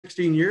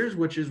16 years,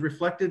 which is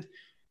reflected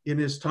in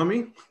his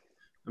tummy.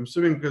 I'm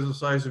assuming because of the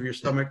size of your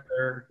stomach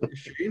there,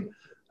 Shane.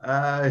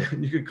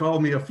 You could call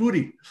me a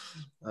foodie.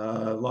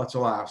 Lots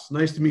of laughs.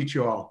 Nice to meet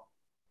you all.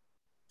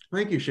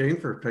 Thank you, Shane,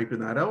 for typing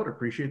that out.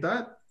 Appreciate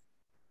that.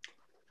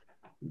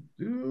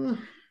 Mr.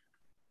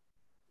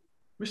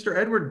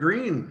 Edward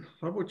Green,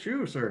 how about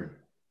you, sir?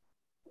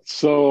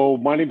 So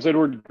my name is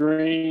Edward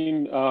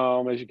Green.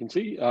 As you can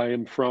see, I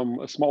am from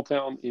a small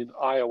town in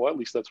Iowa. At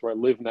least that's where I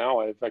live now.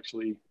 I've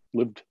actually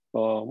lived a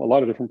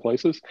lot of different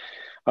places.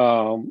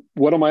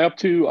 What am I up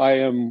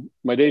to?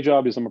 My day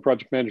job is I'm a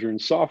project manager in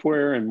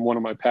software, and one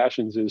of my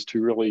passions is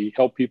to really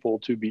help people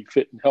to be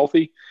fit and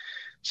healthy.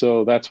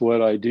 So that's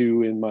what I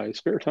do in my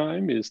spare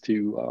time, is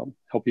to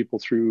help people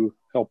through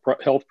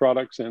health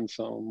products and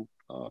some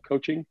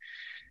coaching.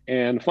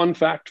 And fun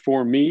fact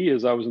for me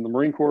is I was in the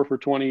Marine Corps for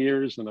 20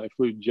 years and I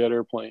flew jet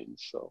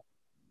airplanes. So.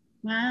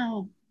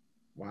 Wow.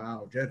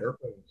 Wow, jet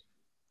airplanes.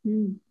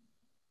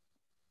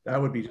 That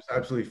would be just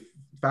absolutely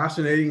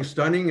fascinating,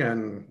 stunning,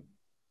 and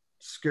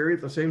scary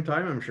at the same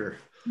time, I'm sure.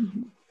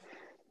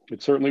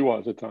 It certainly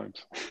was at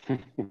times.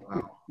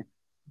 Wow,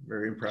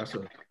 very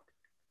impressive.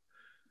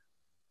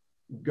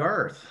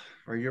 Garth,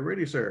 are you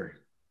ready, sir?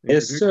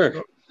 Yes,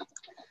 sir.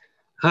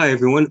 Hi,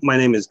 everyone. My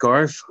name is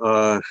Garth.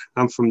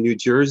 I'm from New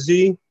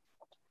Jersey.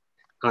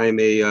 I'm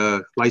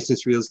a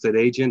licensed real estate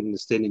agent in the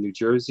state of New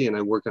Jersey, and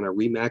I work on a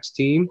RE/MAX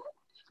team.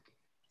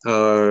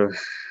 So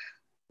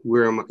that's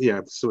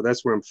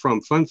where I'm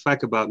from. Fun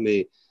fact about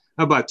me,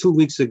 about 2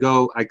 weeks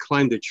ago, I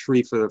climbed a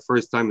tree for the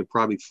first time in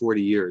probably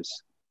 40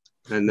 years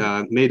and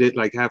made it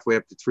like halfway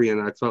up the tree,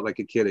 and I felt like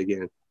a kid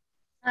again.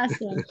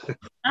 Awesome.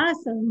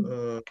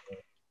 Awesome.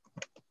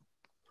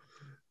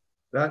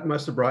 That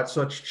must have brought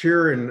such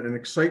cheer and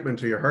excitement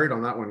to your heart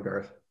on that one,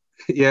 Garth.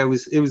 Yeah, it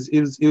was a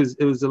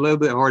little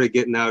bit harder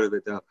getting out of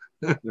it though.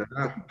 I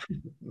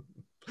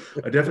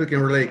definitely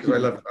can relate,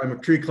 because I'm a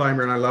tree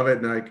climber and I love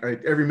it.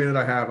 And every minute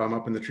I have, I'm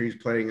up in the trees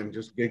playing and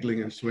just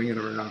giggling and swinging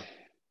around.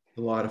 It's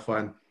a lot of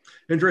fun.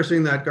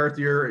 Interesting that, Garth,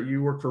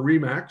 you work for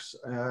RE/MAX,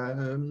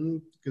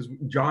 because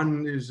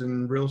John is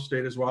in real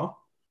estate as well.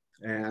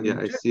 And yeah,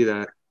 I see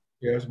that.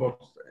 Yeah,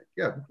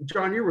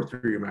 John, you work for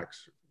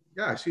RE/MAX.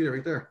 Yeah, I see it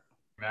right there.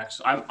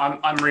 RE/MAX.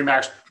 I'm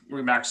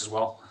RE/MAX as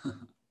well.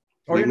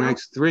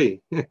 RE/MAX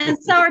 3. And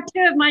so are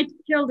two of my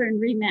children,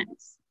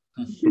 RE/MAX.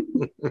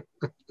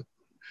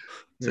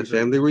 It's a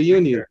family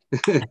reunion.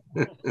 All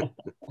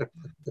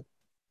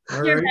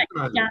right,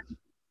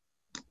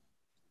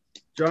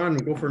 John,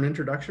 go for an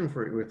introduction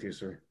with you,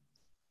 sir.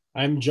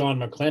 I'm John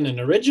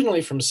McLennan,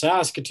 originally from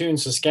Saskatoon,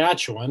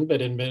 Saskatchewan,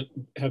 but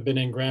have been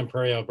in Grand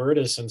Prairie,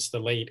 Alberta since the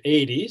late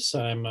 80s.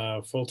 I'm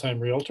a full-time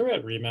realtor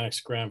at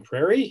RE/MAX Grand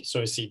Prairie,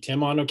 so I see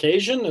Tim on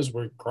occasion as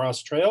we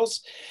cross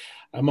trails.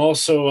 I'm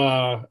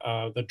also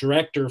the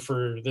director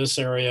for this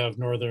area of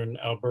Northern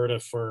Alberta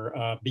for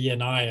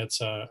BNI.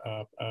 It's a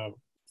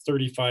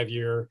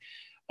 35-year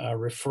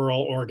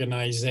referral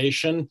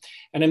organization.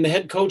 And I'm the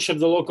head coach of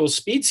the local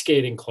speed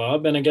skating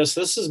club. And I guess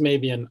this is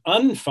maybe an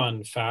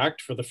unfun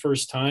fact. For the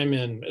first time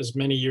in as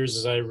many years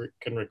as I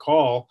can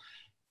recall,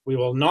 we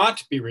will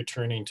not be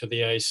returning to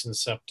the ice in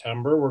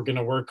September. We're going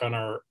to work on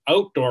our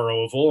outdoor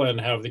oval and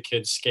have the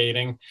kids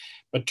skating,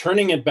 but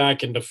turning it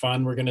back into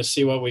fun. We're going to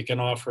see what we can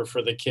offer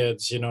for the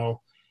kids,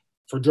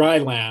 for dry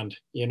land,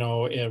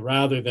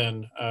 rather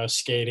than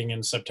skating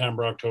in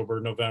September, October,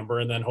 November,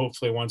 and then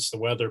hopefully once the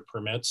weather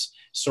permits.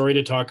 Sorry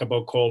to talk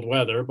about cold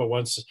weather, but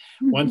once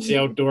the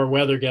outdoor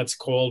weather gets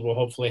cold, we'll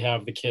hopefully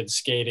have the kids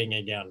skating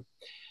again,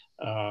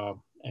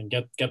 and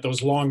get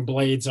those long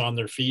blades on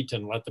their feet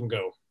and let them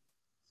go.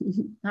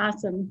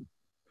 Awesome.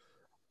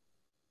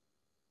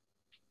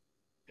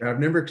 I've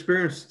never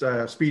experienced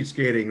speed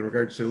skating in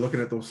regards to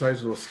looking at those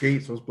sizes of those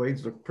skates. Those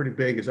blades look pretty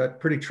big. Is that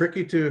pretty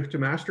tricky to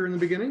master in the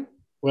beginning?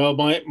 Well,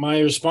 my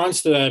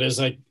response to that is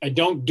I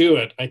don't do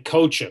it. I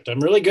coach it. I'm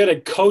really good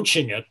at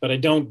coaching it, but I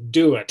don't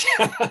do it.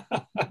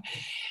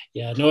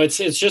 Yeah, no, it's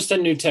just a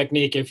new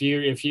technique. If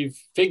you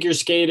figure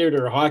skated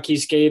or hockey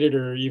skated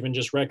or even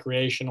just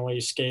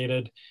recreationally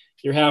skated,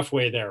 you're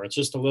halfway there. It's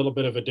just a little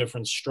bit of a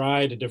different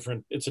stride,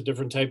 it's a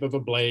different type of a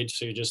blade.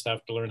 So you just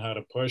have to learn how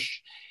to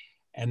push,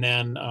 and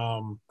then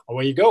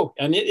away you go.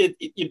 And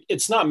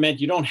it's not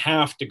meant, you don't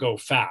have to go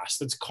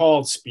fast. It's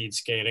called speed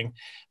skating,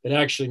 but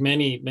actually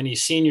many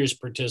seniors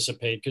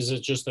participate because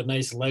it's just a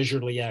nice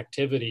leisurely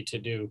activity to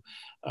do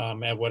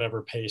at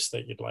whatever pace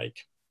that you'd like.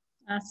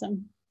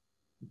 Awesome.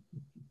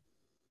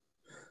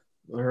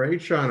 All right,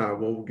 Shauna,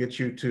 we'll get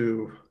you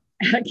to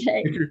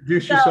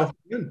introduce yourself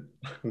again.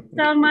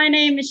 So my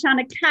name is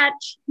Shauna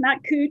Kutch,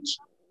 not Cooch,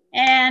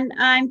 and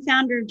I'm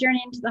founder of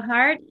Journey into the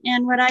Heart.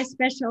 And what I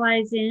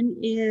specialize in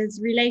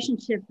is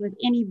relationship with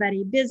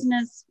anybody,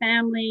 business,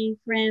 family,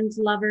 friends,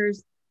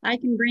 lovers. I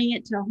can bring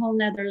it to a whole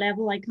nother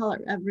level. I call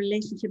it a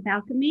relationship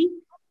alchemy,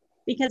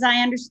 because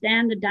I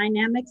understand the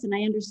dynamics and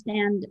I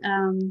understand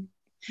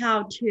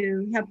how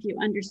to help you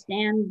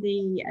understand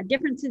the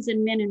differences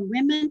in men and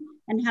women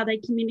and how they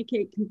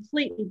communicate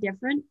completely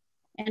different,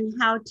 and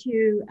how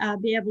to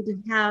be able to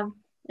have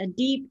a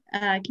deep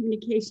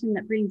communication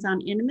that brings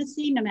on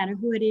intimacy, no matter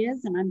who it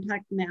is. And I'm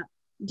talking about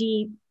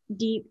deep,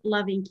 deep,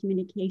 loving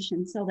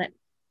communication so that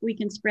we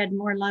can spread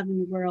more love in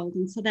the world.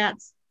 And so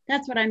that's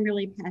what I'm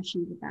really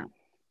passionate about.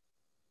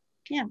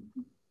 Yeah.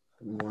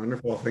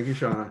 Wonderful. Thank you,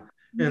 Shauna.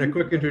 And a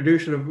quick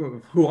introduction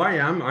of who I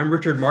am. I'm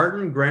Richard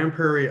Martyn, Grand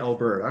Prairie,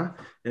 Alberta,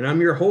 and I'm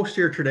your host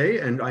here today.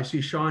 And I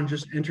see Sean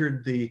just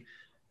entered the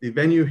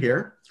venue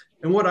here.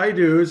 And what I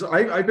do is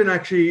I've been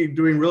actually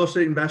doing real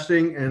estate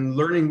investing and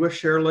learning with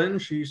Sherilyn.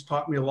 She's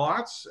taught me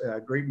lots, a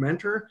great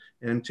mentor.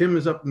 And Tim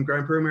is up in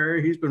Grand Prairie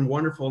area. He's been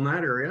wonderful in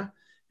that area.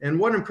 And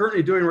what I'm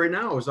currently doing right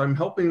now is I'm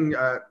helping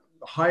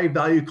high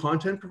value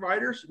content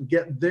providers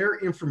get their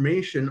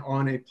information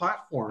on a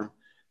platform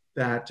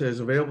that is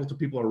available to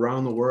people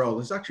around the world.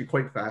 It's actually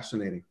quite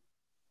fascinating.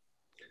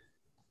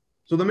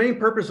 So the main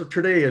purpose of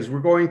today is we're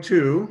going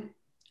to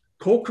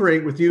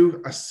co-create with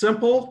you a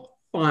simple,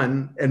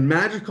 fun, and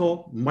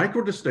magical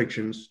micro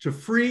distinctions to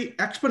free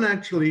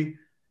exponentially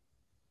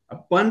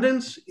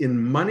abundance in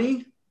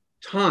money,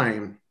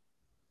 time,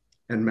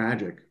 and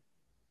magic.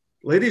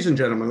 Ladies and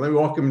gentlemen, let me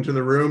welcome to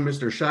the room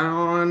Mr.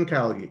 Sean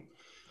Callagy.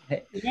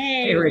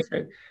 Hey,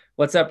 Richard.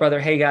 What's up, brother?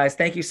 Hey, guys.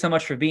 Thank you so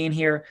much for being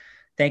here.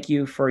 Thank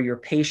you for your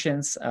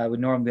patience. I would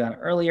normally be on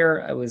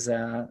earlier. I was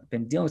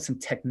been dealing with some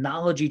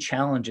technology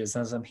challenges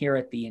as I'm here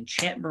at the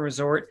Enchantment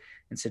Resort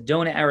in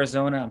Sedona,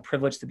 Arizona. I'm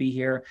privileged to be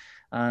here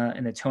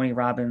in the Tony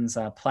Robbins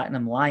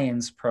Platinum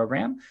Lions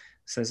program.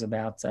 So there's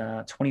about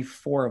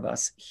 24 of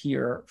us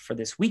here for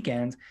this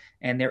weekend,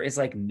 and there is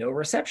like no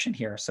reception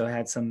here. So I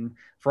had some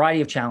variety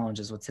of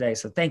challenges with today.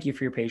 So thank you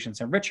for your patience.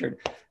 And Richard,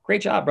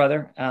 great job,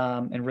 brother.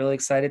 And really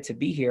excited to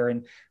be here.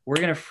 And we're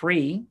going to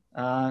free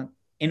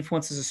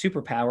influence is a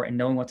superpower and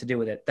knowing what to do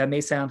with it. That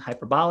may sound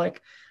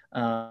hyperbolic.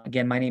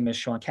 Again, my name is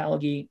Sean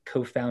Callagy,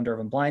 co-founder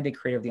of Unblinded,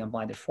 creator of the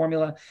Unblinded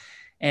formula.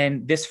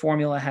 And this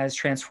formula has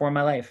transformed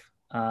my life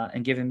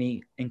and given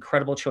me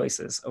incredible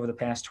choices over the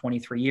past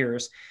 23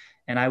 years.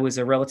 And I was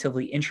a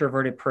relatively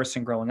introverted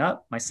person growing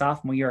up. My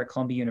sophomore year at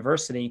Columbia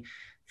University,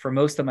 for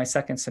most of my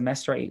second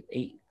semester, I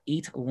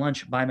ate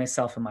lunch by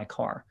myself in my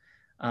car.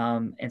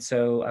 And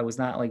so I was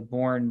not like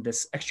born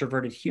this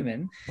extroverted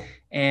human.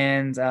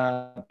 And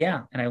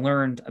and I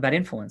learned about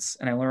influence,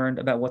 and I learned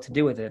about what to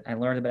do with it. I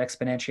learned about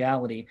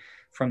exponentiality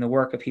from the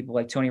work of people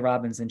like Tony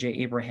Robbins and Jay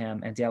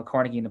Abraham and Dale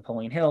Carnegie and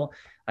Napoleon Hill.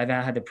 I've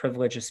now had the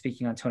privilege of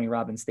speaking on Tony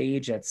Robbins'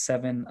 stage at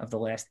 7 of the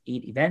last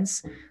 8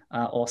 events,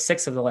 all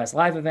 6 of the last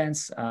live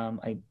events.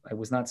 I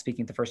was not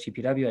speaking at the first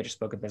UPW. I just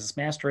spoke at Business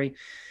Mastery.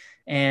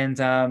 And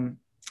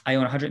I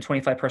own a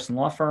 125-person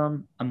law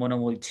firm. I'm one of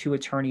only 2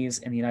 attorneys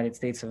in the United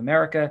States of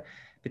America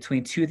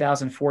between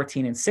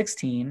 2014 and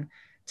 16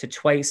 to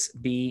twice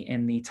be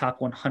in the top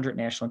 100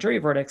 national jury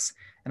verdicts.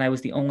 And I was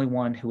the only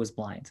one who was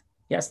blind.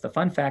 Yes, the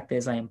fun fact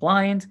is I am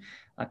blind.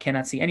 I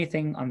cannot see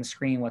anything on the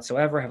screen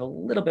whatsoever. I have a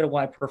little bit of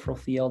wide peripheral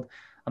field.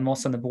 I'm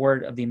also on the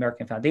board of the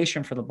American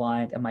Foundation for the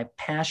Blind. And my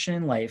passion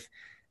in life,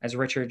 as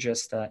Richard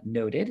just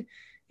noted,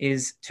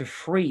 is to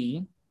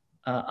free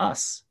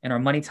us and our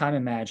money, time,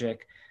 and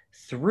magic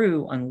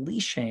through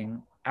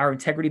unleashing our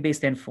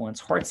integrity-based influence,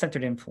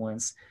 heart-centered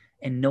influence,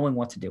 and knowing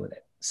what to do with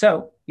it.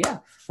 So yeah,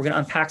 we're going to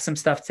unpack some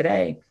stuff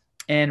today.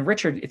 And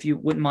Richard, if you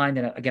wouldn't mind,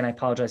 and again, I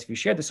apologize if you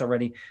shared this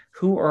already,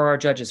 who are our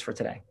judges for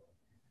today?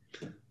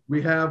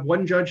 We have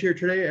one judge here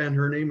today, and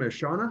her name is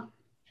Shauna. All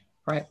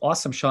right,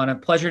 awesome, Shauna.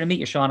 Pleasure to meet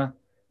you, Shauna.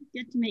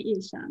 Good to meet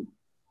you, Sean.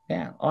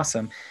 Yeah,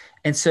 awesome.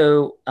 And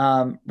so,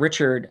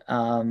 Richard,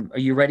 are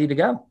you ready to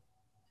go?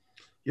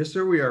 Yes,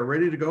 sir, we are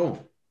ready to go.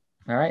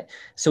 All right.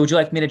 So would you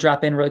like me to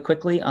drop in really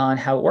quickly on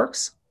how it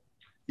works?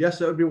 Yes,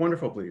 that would be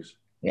wonderful, please.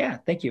 Yeah,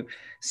 thank you.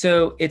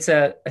 So it's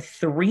a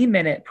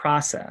 3-minute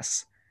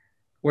process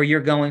where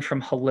you're going from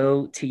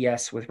hello to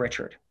yes with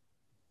Richard.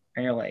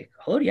 And you're like,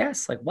 hello to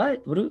yes? Like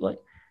what? What do like?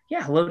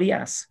 Yeah, hello to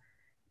yes.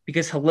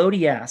 Because hello to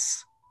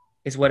yes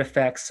is what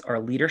affects our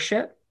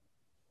leadership,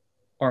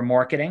 our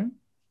marketing,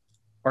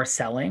 our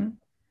selling,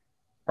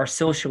 our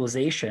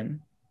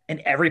socialization, and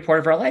every part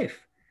of our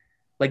life.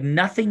 Like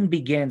nothing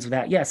begins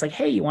without yes. Like,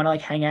 hey, you want to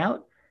like hang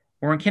out?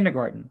 We're in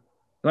kindergarten.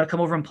 You want to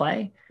come over and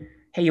play?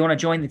 Hey, you want to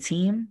join the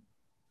team?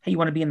 Hey, you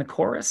want to be in the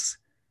chorus?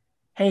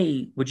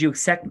 Hey, would you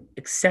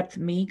accept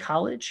me,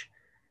 college,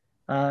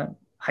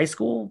 high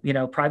school,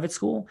 private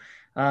school?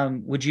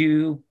 Would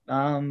you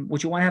want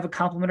to have a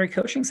complimentary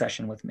coaching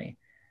session with me?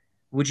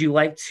 Would you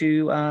like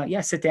to,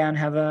 sit down and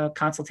have a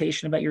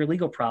consultation about your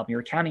legal problem,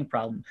 your accounting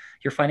problem,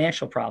 your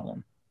financial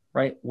problem,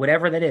 right?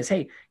 Whatever that is.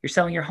 Hey, you're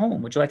selling your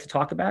home. Would you like to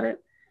talk about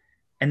it?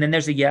 And then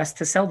there's a yes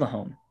to sell the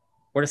home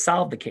or to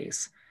solve the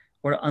case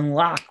or to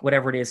unlock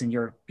whatever it is in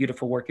your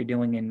beautiful work you're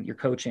doing in your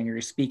coaching or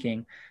your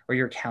speaking or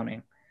your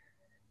accounting.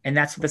 And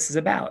that's what this is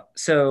about.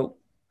 So,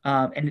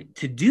 and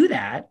to do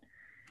that,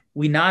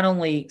 we not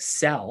only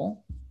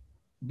sell,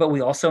 but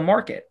we also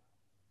market.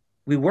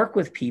 We work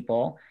with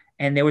people.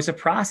 And there was a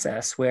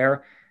process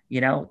where,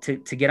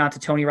 to get onto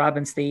Tony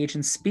Robbins' stage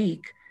and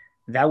speak,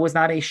 that was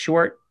not a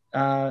short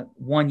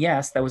one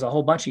yes. That was a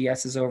whole bunch of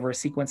yeses over a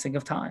sequencing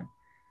of time.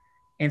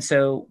 And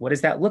so what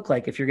does that look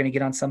like if you're going to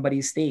get on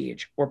somebody's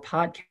stage or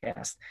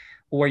podcast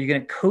or you're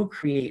going to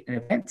co-create an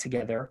event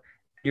together.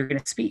 You're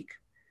going to speak.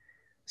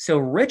 So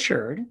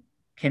Richard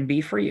can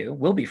be for you,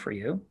 will be for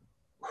you,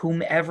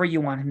 whomever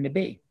you want him to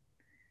be.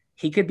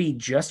 He could be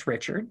just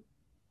Richard,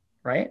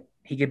 right?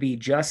 He could be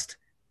just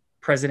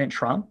President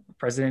Trump,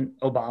 President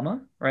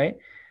Obama, right?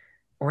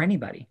 Or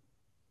anybody.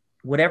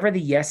 Whatever the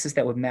yes is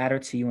that would matter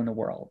to you in the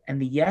world.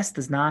 And the yes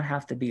does not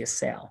have to be a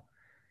sale.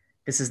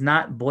 This is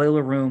not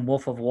boiler room,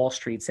 Wolf of Wall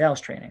Street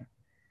sales training.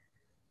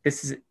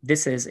 This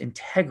is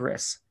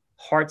integrous,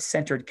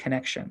 heart-centered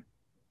connection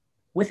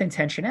with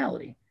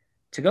intentionality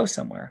to go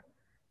somewhere.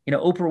 You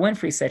know, Oprah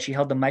Winfrey said she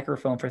held the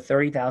microphone for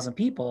 30,000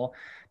 people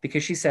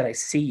because she said, I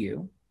see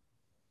you,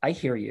 I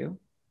hear you,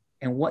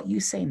 and what you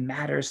say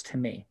matters to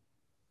me.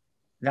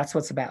 That's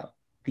what it's about,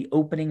 the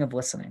opening of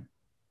listening,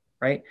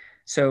 right?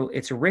 So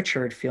it's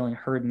Richard feeling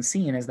heard and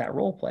seen as that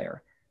role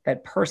player,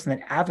 that person,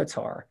 that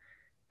avatar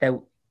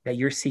that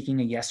you're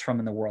seeking a yes from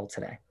in the world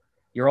today.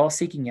 You're all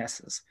seeking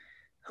yeses.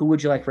 Who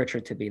would you like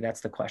Richard to be?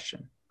 That's the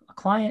question. A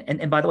client.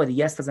 And by the way, the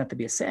yes doesn't have to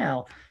be a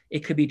sale. It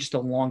could be just a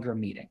longer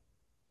meeting.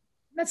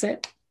 That's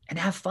it. And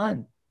have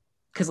fun.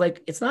 Because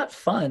like, it's not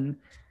fun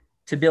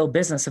to build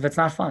business if it's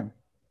not fun,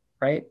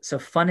 right? So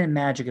fun and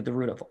magic at the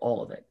root of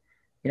all of it,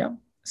 you know?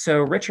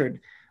 So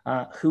Richard,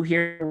 who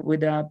here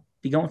would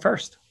be going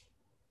first?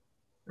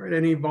 All right,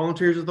 any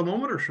volunteers at the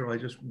moment, or shall I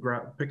just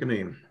pick a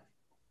name?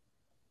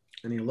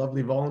 Any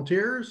lovely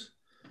volunteers?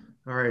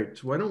 All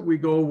right, why don't we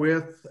go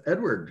with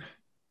Edward?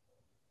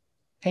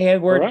 Hey,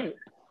 Edward. All right.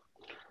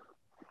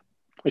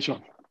 Hey,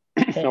 Sean.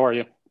 How are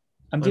you?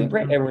 I'm doing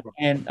great, Edward.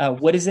 And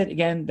what is it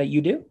again that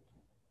you do?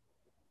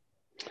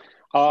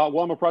 Well,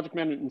 I'm a project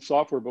manager in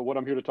software, but what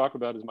I'm here to talk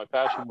about is my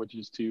passion, which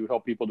is to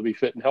help people to be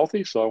fit and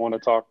healthy. So I want to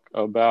talk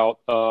about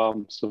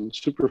some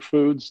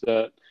superfoods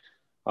that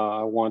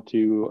I want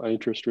to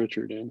interest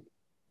Richard in.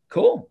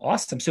 Cool.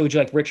 Awesome. So would you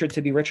like Richard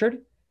to be Richard?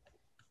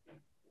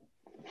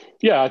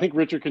 Yeah, I think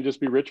Richard can just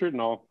be Richard,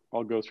 and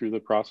I'll go through the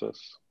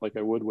process like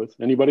I would with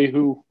anybody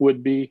who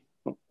would be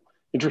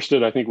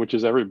interested, I think, which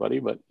is everybody,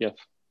 but yes.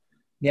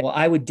 Yeah, well,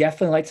 I would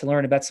definitely like to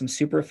learn about some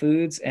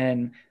superfoods,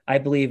 and I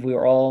believe we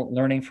are all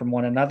learning from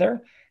one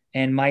another.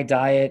 And my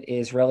diet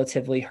is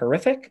relatively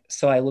horrific,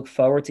 so I look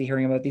forward to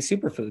hearing about these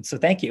superfoods. So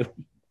thank you.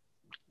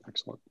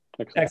 Excellent.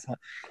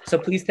 So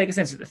please take us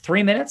in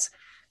 3 minutes,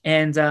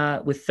 and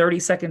with 30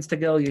 seconds to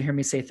go, you hear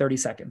me say 30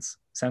 seconds.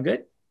 Sound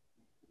good?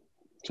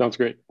 Sounds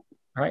great.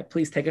 All right,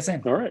 please take us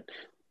in. All right.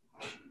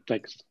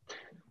 Thanks.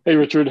 Hey,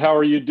 Richard, how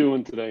are you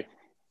doing today?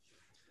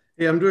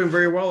 Hey, I'm doing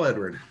very well,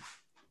 Edward.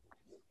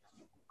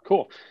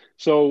 Cool.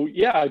 So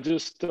yeah,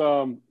 just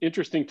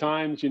interesting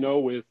times, you know,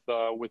 with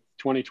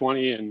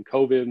 2020 and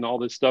COVID and all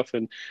this stuff,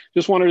 and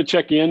just wanted to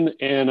check in.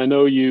 And I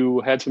know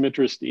you had some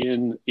interest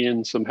in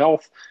some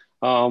health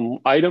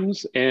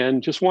items,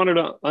 and just wanted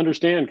to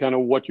understand kind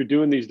of what you're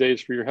doing these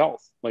days for your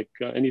health, like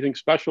anything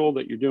special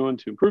that you're doing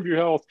to improve your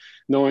health,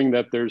 knowing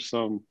that there's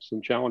some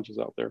challenges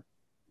out there.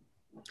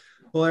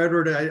 Well,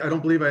 Edward, I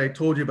don't believe I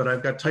told you, but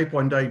I've got type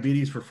 1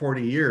 diabetes for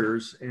 40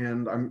 years,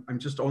 and I'm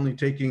just only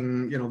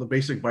taking, you know, the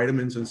basic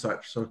vitamins and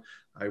such. So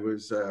I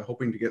was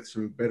hoping to get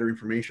some better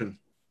information.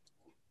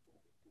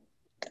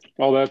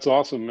 Oh, that's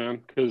awesome,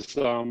 man. Because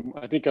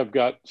I think I've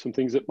got some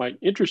things that might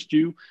interest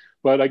you,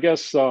 but I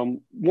guess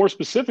more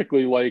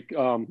specifically, like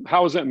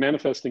how is that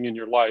manifesting in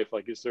your life?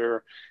 Like, is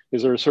there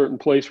a certain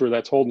place where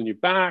that's holding you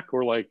back,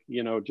 or like,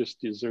 you know,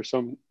 just is there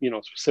some, you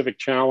know, specific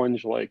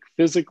challenge, like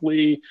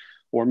physically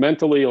or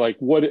mentally? Like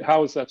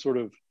how is that sort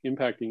of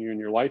impacting you in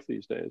your life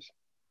these days?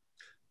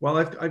 Well,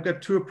 I've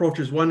got two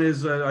approaches. One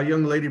is a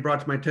young lady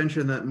brought to my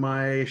attention that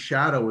my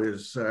shadow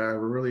is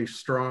really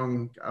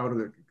strong out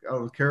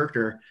of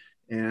character,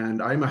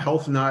 and I'm a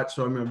health nut,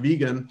 so I'm a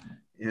vegan.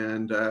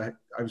 And I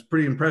was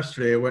pretty impressed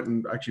today. I went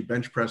and actually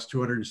bench pressed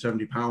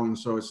 270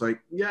 pounds. So it's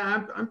like,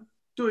 yeah, I'm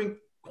doing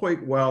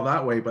quite well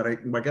that way, but I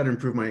got to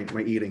improve my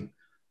eating.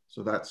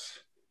 So that's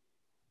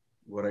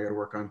what I got to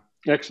work on.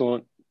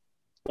 Excellent.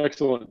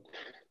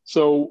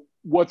 So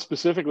what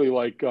specifically,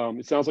 like,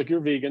 it sounds like you're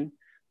vegan.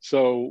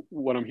 So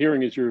what I'm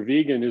hearing is you're a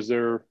vegan.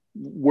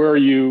 Where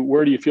do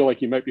you feel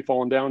like you might be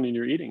falling down in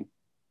your eating?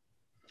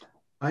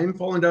 I'm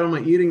falling down on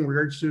my eating in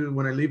regards to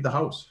when I leave the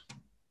house.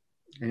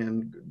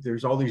 And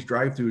there's all these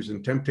drive-thrus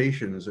and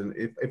temptations. And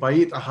if I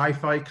eat a high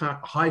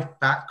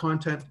fat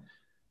content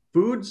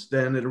foods,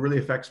 then it really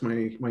affects my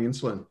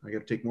insulin. I got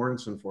to take more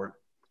insulin for it.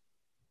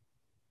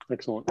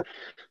 Excellent.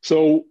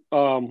 So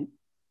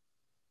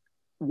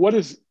what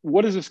is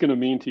this going to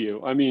mean to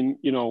you? I mean,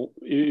 you know,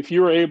 if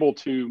you're able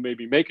to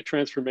maybe make a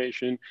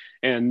transformation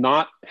and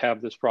not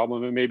have this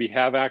problem, and maybe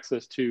have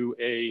access to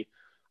a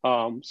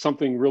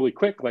something really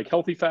quick like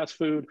healthy fast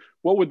food,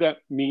 what would that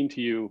mean to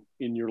you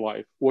in your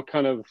life? What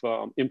kind of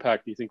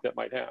impact do you think that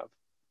might have?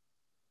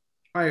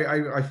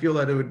 I feel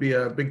that it would be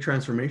a big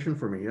transformation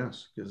for me,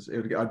 yes, because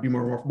I'd be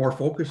more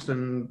focused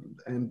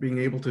and being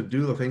able to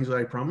do the things that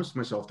I promised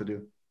myself to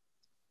do.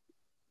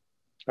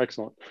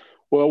 Excellent.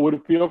 Well, would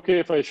it be okay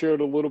if I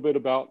shared a little bit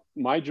about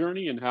my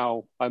journey and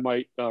how I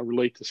might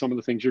relate to some of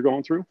the things you're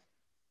going through?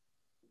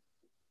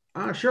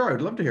 Sure,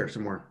 I'd love to hear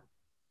some more.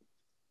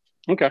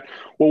 Okay.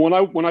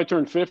 Well, when I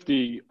turned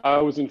 50, I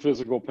was in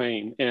physical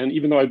pain, and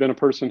even though I'd been a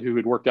person who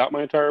had worked out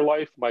my entire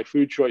life, my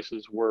food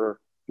choices were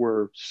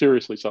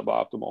seriously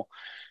suboptimal,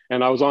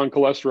 and I was on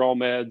cholesterol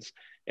meds,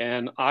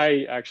 and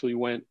I actually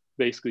went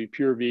basically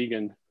pure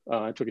vegan.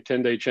 I took a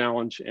 10-day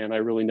challenge, and I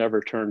really never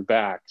turned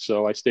back.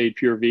 So I stayed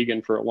pure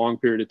vegan for a long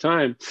period of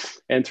time,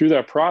 and through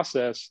that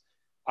process,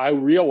 I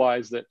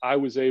realized that I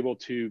was able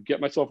to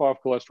get myself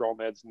off cholesterol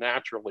meds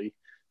naturally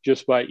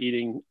just by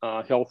eating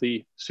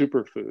healthy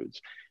superfoods.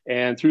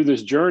 And through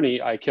this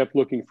journey, I kept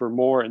looking for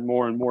more and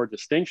more and more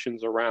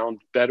distinctions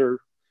around better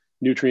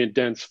nutrient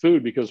dense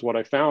food, because what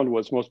I found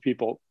was most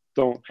people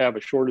don't have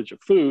a shortage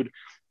of food.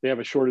 They have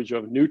a shortage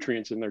of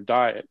nutrients in their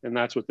diet, and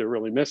that's what they're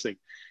really missing.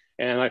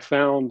 And I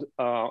found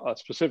a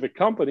specific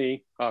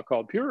company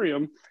called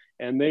Purium,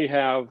 and they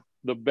have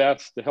the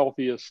best, the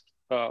healthiest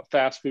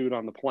fast food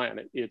on the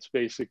planet. It's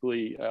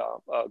basically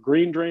a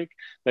green drink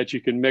that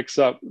you can mix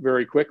up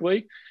very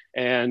quickly,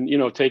 and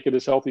take it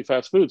as healthy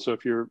fast food. So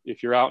if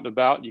you're out and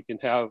about, you can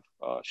have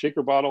a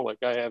shaker bottle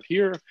like I have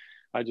here.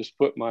 I just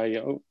put my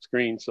it's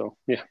green, so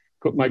yeah,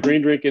 put my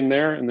green drink in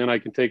there, and then I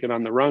can take it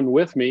on the run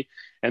with me.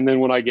 And then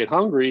when I get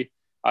hungry,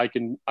 I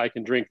can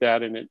drink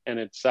that, and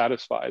it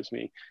satisfies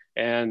me.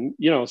 And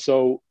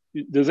so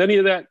does any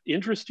of that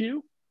interest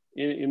you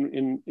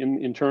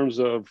in terms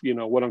of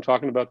what I'm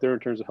talking about there in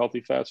terms of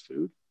healthy fast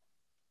food?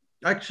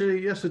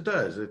 Actually, yes, it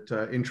does. It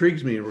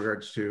intrigues me in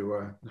regards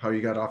to how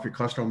you got off your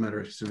cholesterol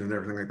medicine and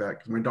everything like that.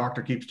 Because my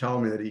doctor keeps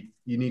telling me that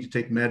you need to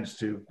take meds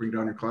to bring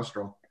down your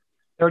cholesterol.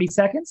 30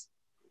 seconds.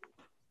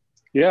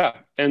 Yeah,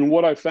 and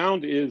what I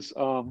found is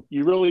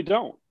you really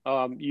don't.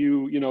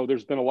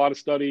 There's been a lot of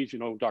studies.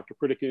 Dr.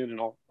 Pritikin and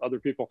all other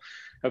people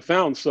have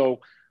found.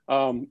 So,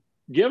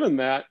 given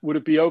that, would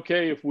it be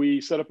okay if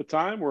we set up a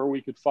time where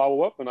we could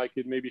follow up and I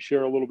could maybe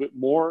share a little bit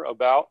more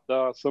about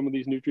some of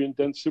these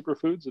nutrient-dense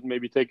superfoods and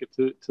maybe take it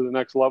to the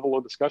next level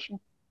of discussion?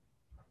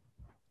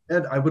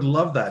 Ed, I would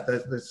love that.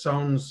 That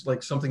sounds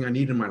like something I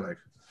need in my life.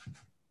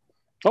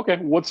 Okay,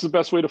 what's the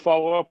best way to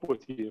follow up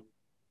with you?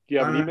 Do you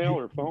have an email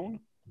or phone?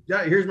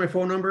 Yeah, here's my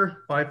phone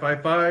number,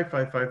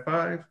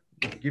 555-555.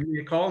 Give me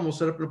a call and we'll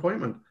set up an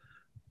appointment.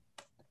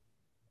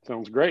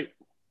 Sounds great.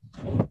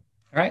 All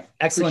right,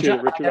 excellent Appreciate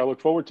job, it, Richard. I look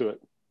forward to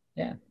it.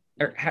 Yeah.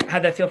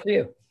 How'd that feel for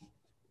you?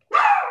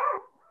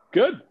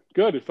 Good.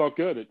 It felt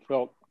good. It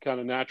felt kind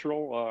of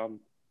natural.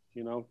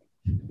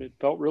 It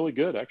felt really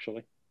good,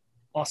 actually.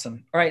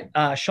 Awesome. All right,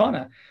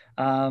 Shauna,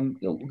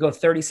 we'll go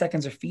 30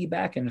 seconds of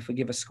feedback, and if we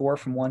give a score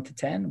from 1 to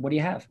 10, what do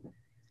you have?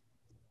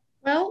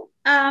 Well,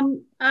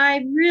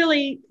 I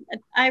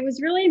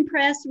was really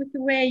impressed with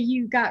the way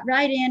you got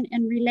right in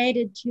and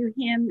related to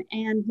him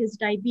and his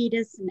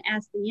diabetes and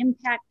asked the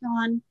impact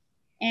on.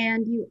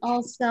 And you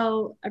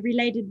also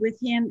related with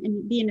him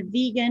and being a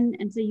vegan.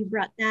 And so you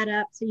brought that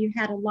up. So you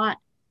had a lot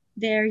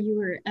there you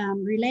were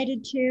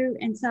related to.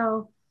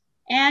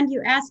 And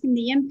you asked him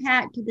the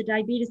impact of the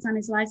diabetes on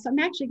his life. So I'm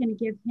actually going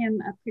to give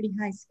him a pretty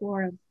high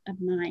score of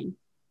 9.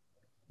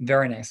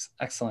 Very nice.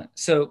 Excellent.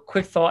 So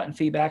quick thought and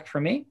feedback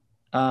from me.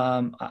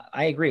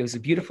 I agree. It was a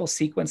beautiful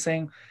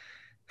sequencing,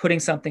 putting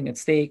something at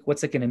stake.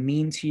 What's it going to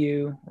mean to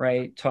you,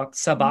 right? Talk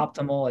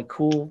suboptimal, like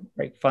cool,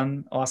 right?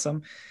 Fun,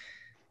 awesome.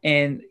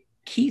 And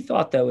key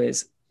thought though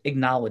is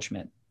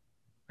acknowledgement,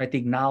 right? The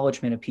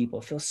acknowledgement of people.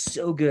 It feels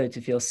so good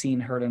to feel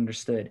seen, heard,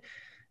 understood.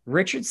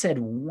 Richard said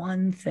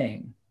one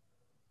thing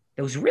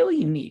that was really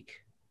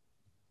unique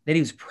that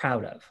he was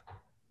proud of.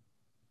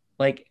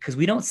 Because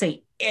we don't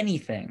say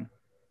anything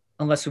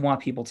unless we want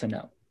people to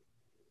know.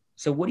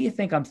 So what do you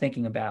think I'm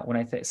thinking about when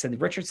I said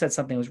that Richard said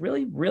something that was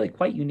really, really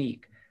quite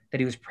unique that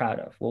he was proud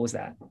of? What was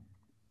that?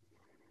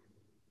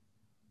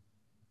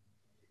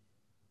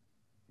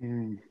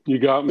 You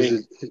got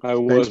me. I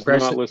was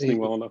not listening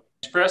well enough.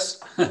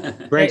 Press.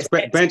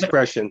 Bench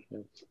pressing.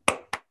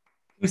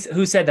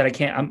 Who said that? I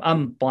can't.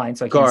 I'm blind,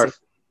 so I can't.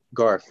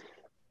 Garth.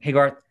 Hey,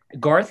 Garth.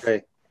 Garth.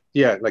 Hey.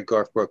 Yeah, like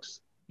Garth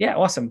Brooks. Yeah,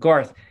 awesome,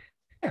 Garth.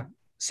 Yeah.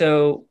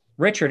 So,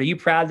 Richard, are you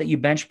proud that you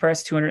bench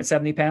pressed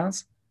 270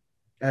 pounds?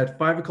 At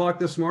 5 o'clock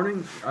this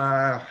morning?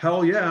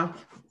 Hell yeah.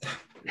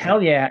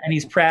 Hell yeah. And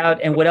he's proud.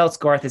 And what else,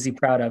 Garth, is he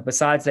proud of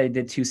besides that he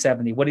did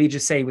 270? What did he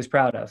just say he was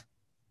proud of?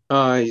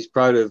 He's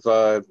proud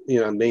of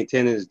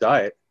maintaining his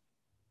diet.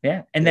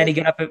 Yeah. And then he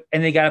got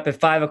up at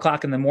 5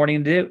 o'clock in the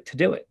morning to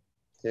do it.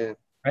 Yeah.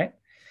 Right.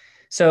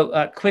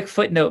 So quick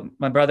footnote,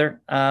 my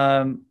brother,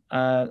 a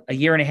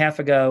year and a half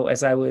ago,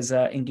 as I was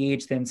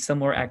engaged in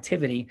similar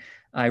activity,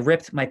 I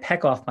ripped my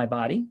pec off my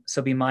body.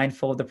 So be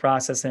mindful of the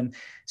process. And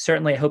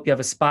certainly I hope you have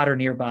a spotter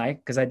nearby,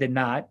 because I did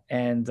not.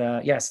 And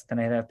yes, then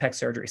I had to have pec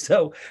surgery.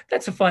 So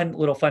that's a fun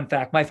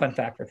fact, my fun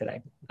fact for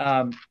today.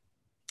 But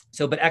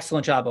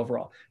excellent job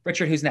overall.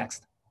 Richard, who's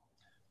next?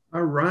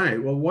 All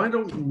right. Well, why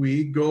don't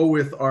we go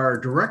with our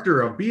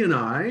director of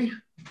B&I,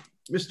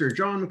 Mr.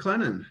 John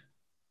McLennan.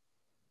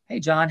 Hey,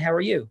 John, how are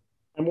you?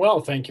 I'm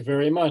well. Thank you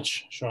very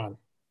much, Sean.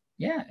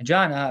 Yeah,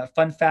 John,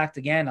 fun fact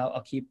again,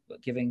 I'll keep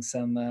giving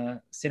some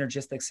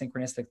synergistic,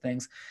 synchronistic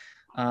things.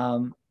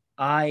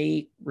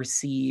 I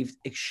received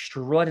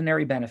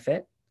extraordinary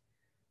benefit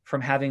from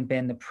having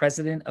been the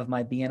president of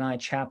my BNI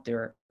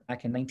chapter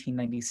back in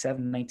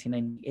 1997,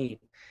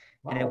 1998.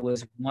 Wow. And it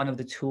was one of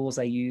the tools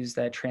I used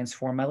that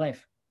transformed my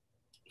life.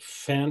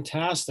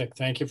 Fantastic.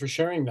 Thank you for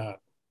sharing that.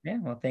 Yeah,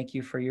 well, thank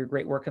you for your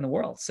great work in the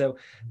world. So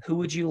who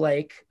would you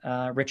like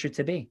Richard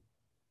to be?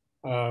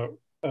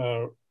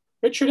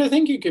 Richard, I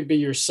think you could be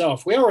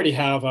yourself. We already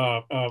have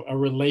a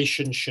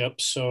relationship.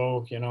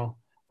 So, you know,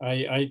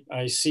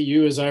 I see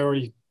you as I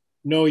already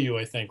know you,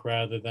 I think,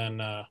 rather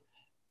than,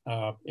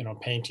 you know,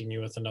 painting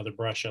you with another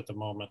brush at the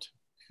moment.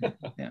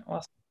 Yeah,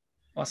 awesome.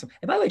 Awesome.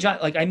 And by the way, John,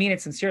 like, I mean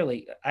it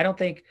sincerely. I don't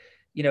think,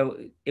 you know,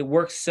 it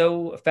works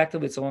so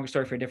effectively. It's a longer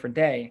story for a different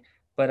day,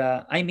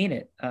 but I mean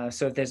it.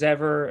 So if there's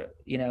ever,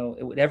 you know,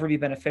 it would ever be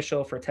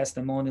beneficial for a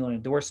testimonial and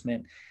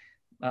endorsement,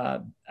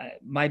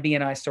 my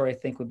BNI story, I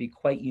think, would be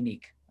quite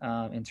unique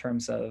in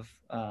terms of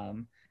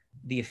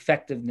the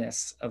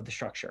effectiveness of the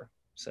structure.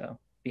 So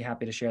be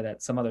happy to share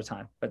that some other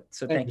time. But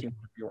so thank you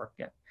for your work.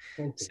 Yeah.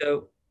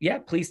 So yeah,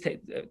 please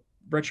take,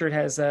 Richard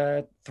has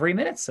 3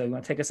 minutes. So you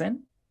want to take us in?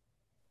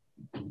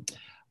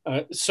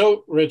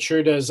 So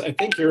Richard, as I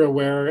think you're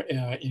aware,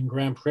 in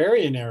Grand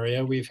Prairie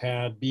area, we've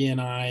had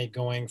BNI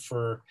going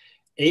for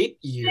 8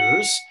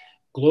 years.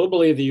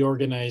 Globally, the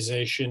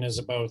organization is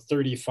about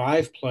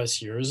 35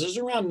 plus years. There's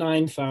around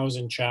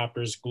 9,000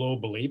 chapters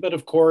globally. But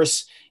of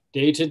course,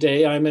 day to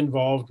day, I'm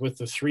involved with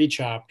the 3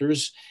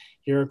 chapters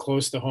here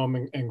close to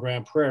home in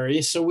Grand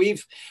Prairie. So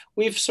we've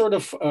sort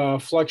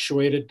of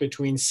fluctuated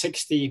between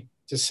 60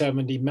 to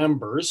 70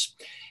 members.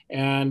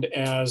 And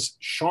as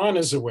Sean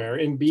is aware,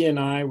 in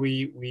BNI,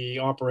 we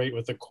operate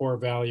with the core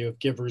value of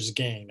giver's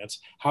gain. It's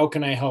how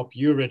can I help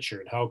you,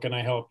 Richard? How can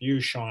I help you,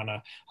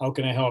 Shauna? How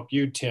can I help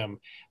you, Tim?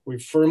 We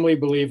firmly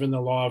believe in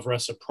the law of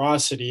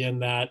reciprocity, in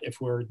that if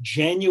we're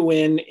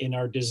genuine in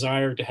our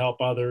desire to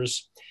help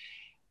others,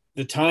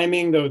 the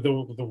timing, the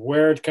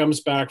where it comes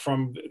back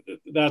from,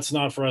 that's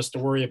not for us to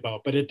worry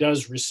about, but it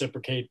does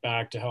reciprocate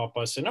back to help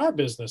us in our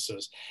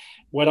businesses.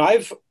 What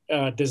I've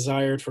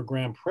desired for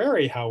Grand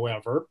Prairie,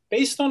 however,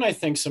 based on, I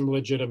think, some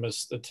legitimate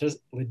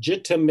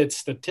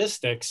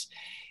statistics,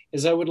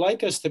 is I would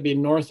like us to be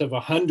north of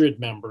 100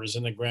 members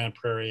in the Grand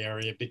Prairie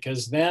area,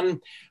 because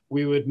then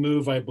we would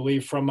move, I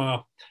believe, from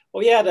that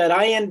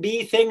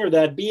INB thing or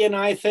that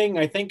BNI thing,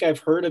 I think I've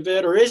heard of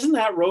it, or isn't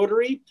that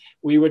Rotary?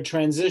 We would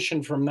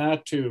transition from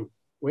that to,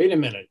 wait a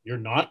minute, you're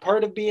not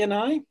part of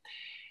BNI?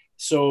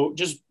 So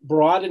just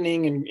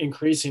broadening and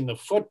increasing the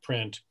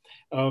footprint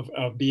of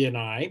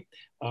BNI,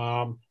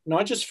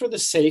 not just for the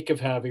sake of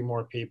having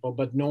more people,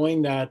 but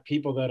knowing that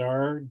people that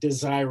are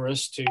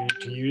desirous to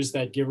use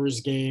that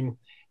giver's gain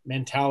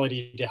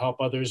mentality to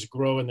help others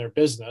grow in their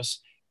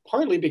business,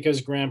 partly because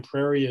Grand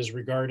Prairie is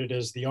regarded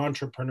as the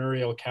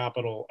entrepreneurial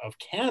capital of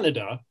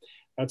Canada.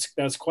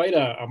 That's quite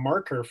a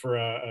marker for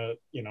a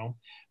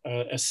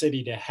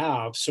city to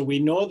have. So we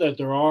know that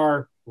there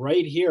are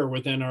right here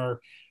within our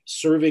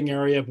serving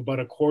area of about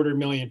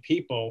 250,000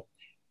 people,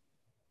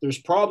 there's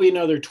probably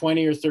another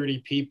 20 or 30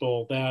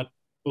 people that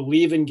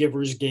believe in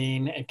giver's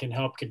gain and can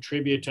help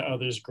contribute to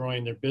others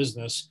growing their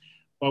business.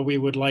 But we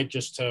would like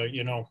just to,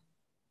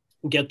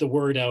 get the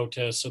word out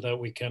so that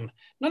we can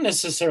not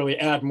necessarily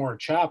add more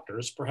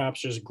chapters, perhaps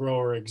just grow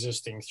our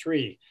existing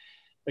 3,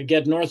 but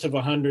get north of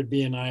 100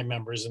 BNI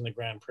members in the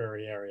Grand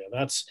Prairie area.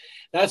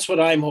 That's what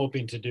I'm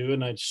hoping to do.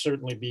 And I'd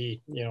certainly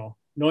be,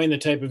 knowing the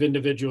type of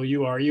individual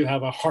you are, you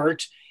have a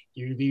heart,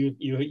 you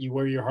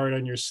wear your heart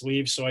on your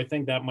sleeve. So I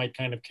think that might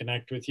kind of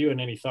connect with you, and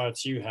any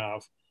thoughts you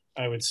have,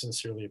 I would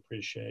sincerely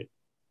appreciate.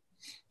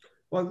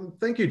 Well,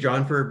 thank you,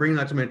 John, for bringing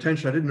that to my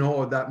attention. I didn't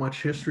know that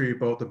much history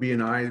about the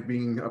BNI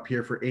being up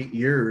here for 8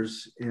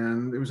 years.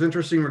 And it was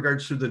interesting in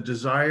regards to the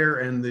desire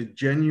and the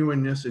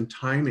genuineness and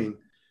timing.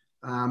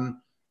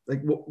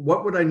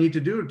 What would I need to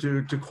do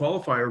to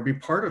qualify or be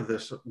part of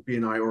this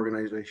BNI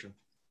organization?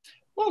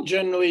 Well,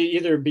 generally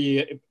either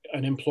be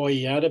an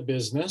employee at a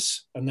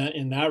business, and that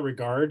in that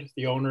regard,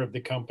 the owner of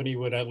the company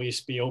would at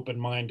least be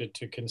open-minded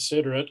to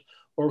consider it,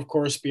 or of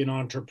course be an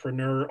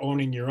entrepreneur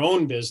owning your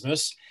own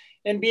business.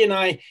 And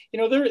BNI,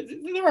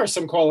 there are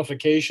some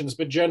qualifications,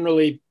 but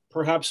generally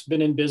perhaps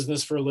been in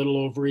business for a little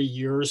over a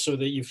year, so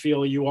that you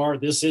feel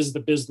this is the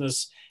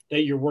business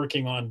that you're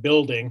working on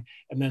building.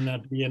 And then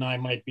that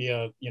BNI might be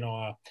a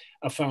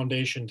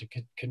foundation to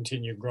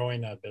continue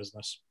growing that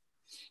business.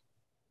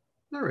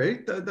 All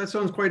right, that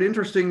sounds quite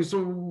interesting.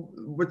 So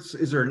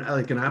is there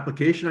an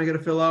application I got to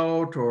fill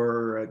out,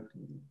 or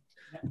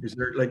is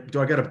there do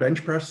I got to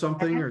bench press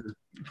something, or?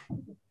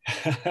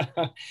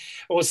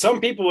 Well, some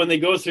people, when they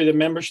go through the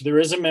membership, there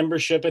is a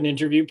membership and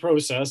interview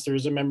process. There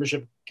is a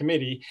membership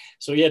committee.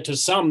 So yeah, to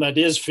some that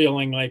is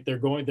feeling like they're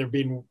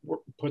being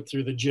put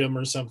through the gym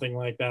or something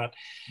like that.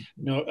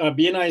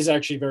 BNI is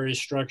actually very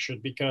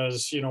structured,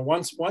 because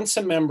once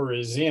a member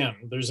is in,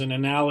 there's an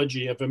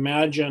analogy of,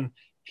 imagine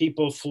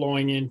people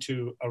flowing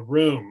into a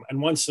room,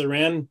 and once they're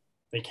in,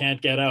 they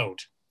can't get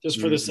out, just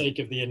for the sake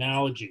of the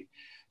analogy.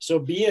 So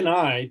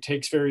BNI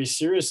takes very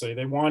seriously.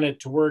 They want it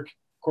to work,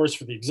 of course,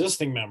 for the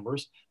existing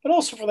members, but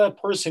also for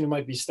that person who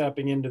might be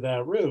stepping into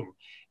that room.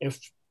 If,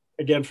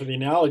 again, for the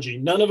analogy,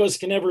 none of us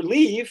can ever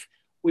leave,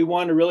 we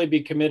want to really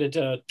be committed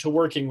to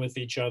working with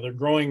each other,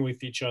 growing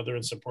with each other,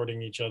 and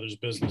supporting each other's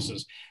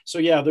businesses. So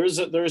yeah,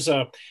 there's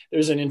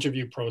an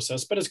interview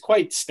process, but it's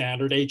quite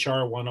standard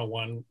HR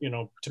 101,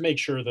 to make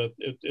sure that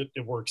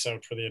it works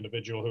out for the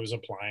individual who's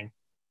applying.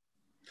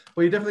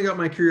 Well, you definitely got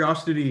my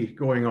curiosity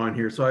going on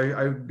here. So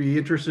I'd be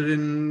interested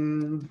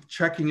in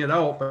checking it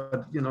out,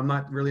 but I'm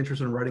not really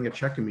interested in writing a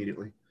check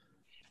immediately.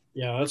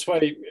 Yeah, that's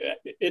why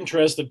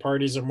interested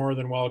parties are more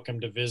than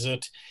welcome to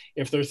visit.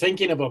 If they're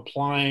thinking of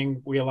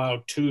applying, we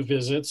allow 2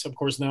 visits. Of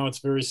course, now it's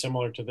very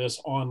similar to this,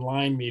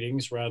 online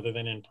meetings rather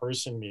than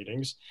in-person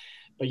meetings.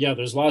 But yeah,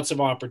 there's lots of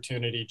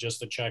opportunity just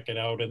to check it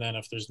out. And then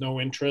if there's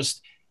no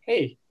interest,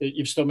 hey,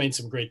 you've still made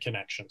some great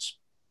connections.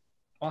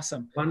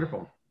 Awesome.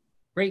 Wonderful.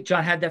 Great.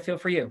 John, how'd that feel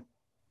for you?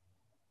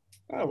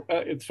 Oh,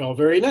 it felt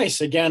very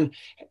nice. Again,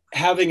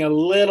 having a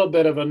little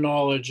bit of a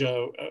knowledge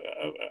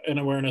and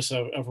awareness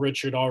of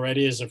Richard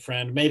already as a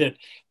friend made it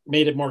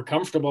more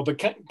comfortable. But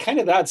kind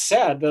of that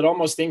said, that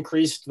almost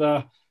increased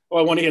I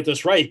want to get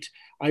this right.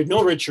 I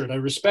know Richard. I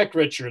respect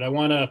Richard. I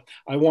want to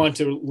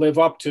live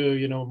up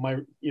to my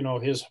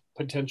his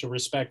potential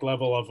respect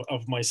level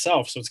of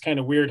myself. So it's kind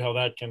of weird how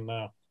that can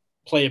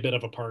play a bit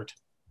of a part.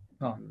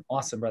 Oh,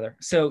 awesome, brother.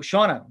 So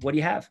Shauna, what do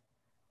you have?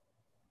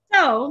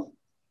 So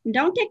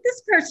don't take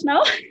this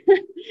personal.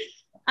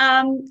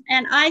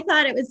 And I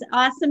thought it was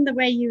awesome the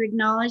way you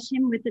acknowledged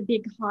him with a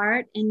big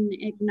heart and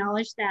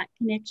acknowledged that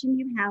connection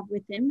you have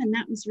with him. And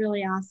that was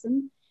really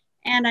awesome.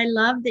 And I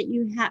love that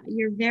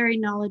you're very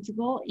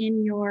knowledgeable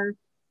in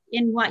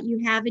what you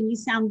have, and you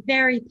sound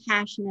very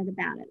passionate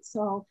about it.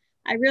 So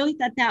I really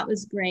thought that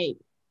was great.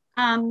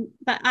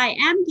 But I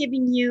am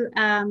giving you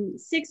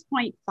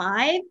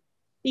 6.5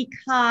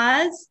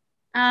 because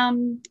for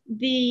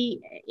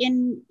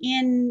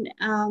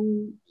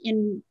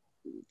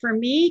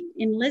me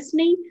in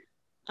listening,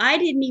 I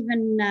didn't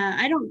even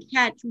I don't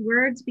catch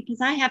words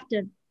because I have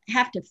to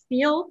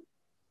feel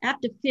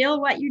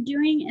what you're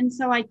doing. And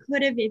so I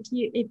could have,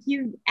 if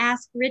you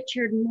ask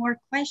Richard more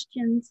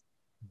questions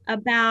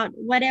about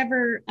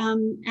whatever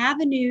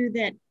avenue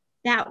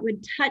that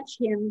would touch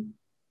him,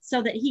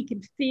 so that he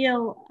could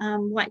feel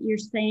what you're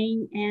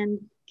saying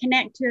and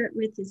connect to it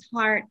with his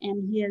heart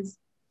and his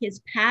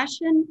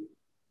passion.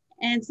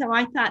 And so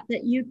I thought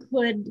that you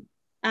could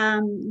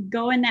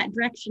go in that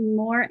direction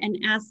more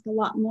and ask a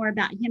lot more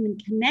about him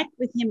and connect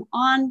with him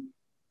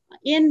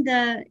in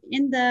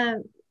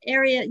the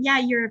area. Yeah,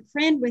 you're a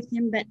friend with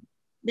him, but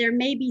there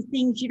may be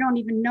things you don't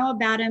even know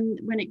about him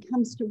when it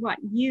comes to what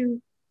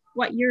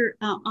you're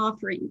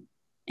offering.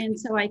 And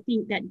so I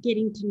think that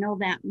getting to know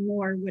that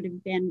more would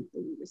have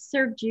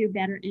served you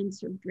better and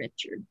served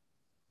Richard.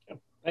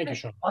 Thank you,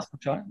 Sean. Awesome,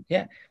 Sean.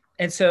 Yeah.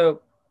 And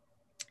so,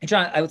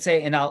 John, I would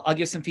say, and I'll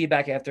give some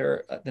feedback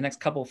after the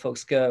next couple of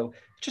folks go,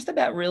 just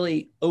about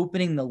really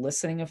opening the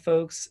listening of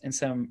folks and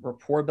some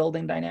rapport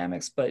building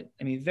dynamics, but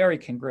I mean, very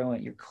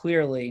congruent. You're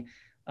clearly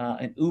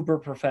an uber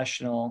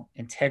professional,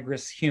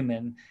 integrous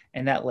human,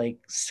 and that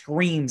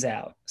screams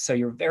out. So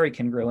you're very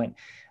congruent.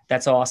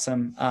 That's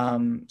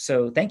awesome.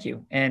 So thank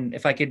you. And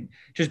if I could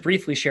just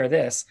briefly share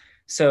this.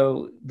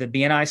 So the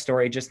BNI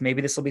story, just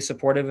maybe this will be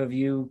supportive of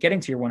you getting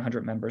to your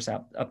 100 members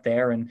up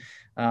there and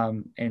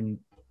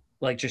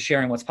just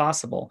sharing what's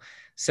possible.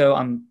 So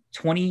I'm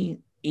 28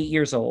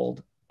 years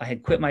old. I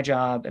had quit my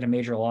job at a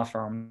major law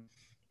firm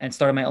and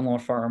started my own law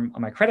firm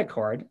on my credit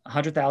card,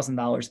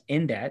 $100,000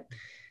 in debt,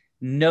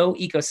 no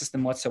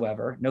ecosystem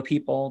whatsoever, no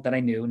people that I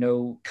knew,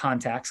 no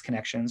contacts,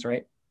 connections,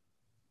 right?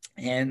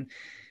 And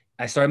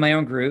I started my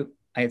own group.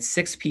 I had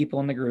 6 people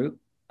in the group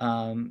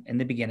in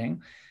the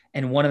beginning.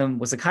 And one of them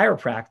was a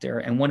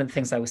chiropractor. And one of the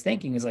things I was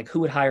thinking is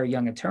who would hire a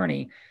young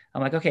attorney?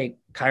 I'm like, okay,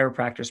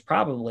 chiropractors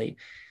probably.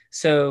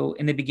 So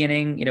in the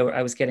beginning,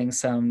 I was getting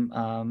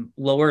some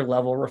lower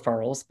level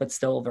referrals, but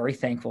still very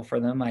thankful for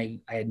them. I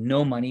had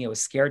no money. I was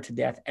scared to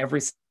death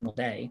every single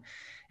day.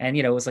 And,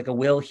 it was like a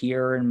will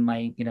here and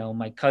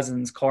my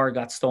cousin's car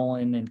got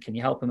stolen and can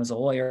you help him as a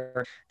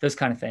lawyer? Those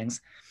kind of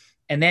things.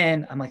 And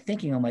then I'm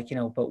thinking,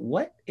 but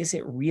what is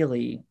it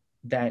really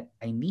that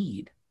I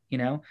need,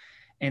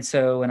 And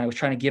so, and I was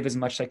trying to give as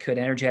much as I could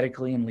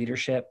energetically and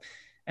leadership.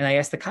 And I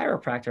asked the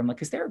chiropractor, I'm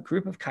like, is there a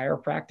group of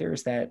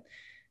chiropractors that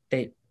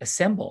they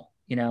assemble,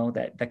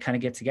 that kind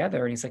of get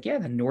together? And he's like, yeah,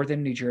 the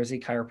Northern New Jersey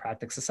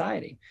Chiropractic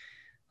Society.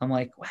 I'm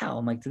like, wow.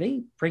 I'm like, do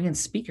they bring in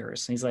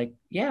speakers? And he's like,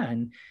 yeah.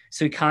 And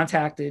so he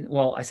contacted,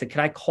 I said,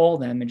 can I call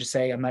them and just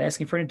say, I'm not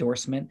asking for an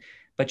endorsement,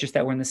 but just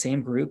that we're in the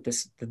same group,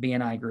 the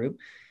BNI group.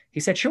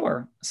 He said,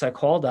 sure. So I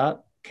called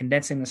up,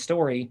 condensing the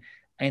story.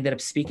 I ended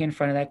up speaking in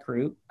front of that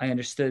group. I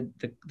understood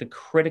the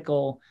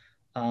critical,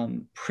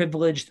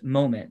 privileged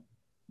moment,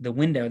 the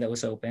window that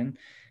was open.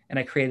 And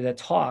I created a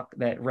talk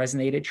that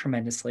resonated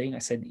tremendously. I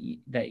said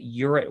that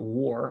you're at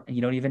war and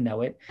you don't even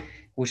know it,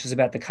 which is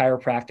about the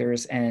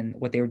chiropractors and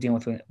what they were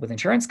dealing with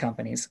insurance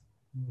companies.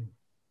 Mm.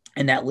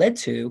 And that led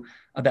to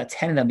about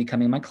 10 of them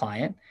becoming my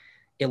client.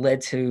 It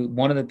led to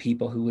one of the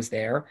people who was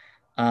there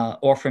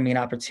offering me an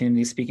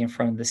opportunity to speak in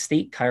front of the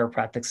State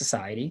Chiropractic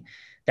Society.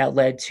 That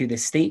led to the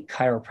State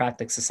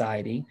Chiropractic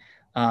Society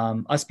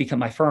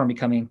my firm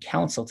becoming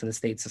counsel to the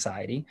state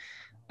society.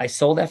 I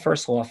sold that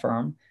first law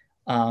firm.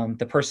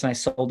 The person I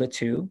sold it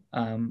to,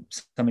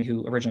 somebody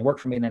who originally worked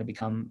for me and then had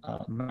become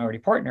a minority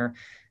partner,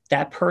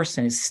 that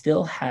person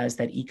still has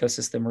that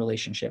ecosystem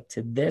relationship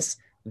to this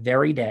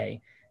very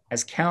day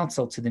as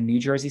counsel to the New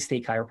Jersey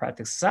State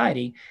Chiropractic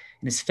Society,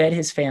 and has fed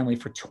his family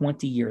for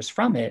 20 years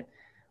from it.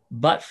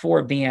 But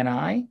for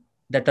BNI,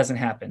 that doesn't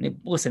happen.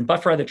 Listen,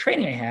 but for other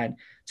training I had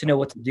to know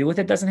what to do with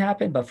it doesn't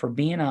happen. But for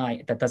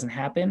BNI, that doesn't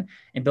happen.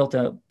 And built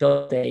a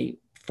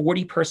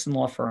 40-person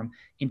law firm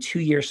in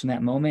 2 years from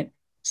that moment,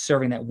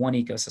 serving that one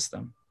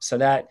ecosystem. So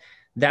that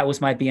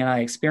was my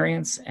BNI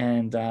experience,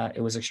 and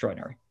it was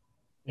extraordinary.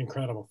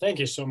 Incredible. Thank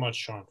you so much,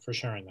 Sean, for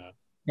sharing that.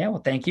 Yeah,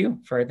 well, thank you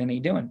for everything that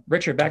you're doing.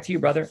 Richard, back to you,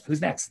 brother.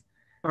 Who's next?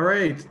 All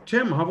right,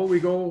 Tim, how about we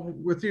go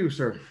with you,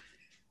 sir?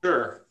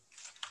 Sure.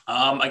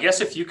 I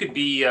guess if you could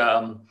be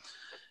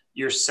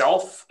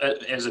yourself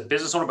as a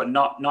business owner, but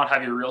not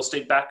have your real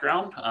estate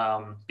background,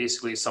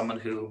 basically someone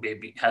who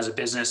maybe has a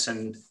business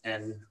and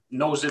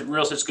knows that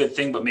real estate's a good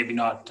thing, but maybe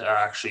not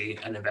actually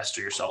an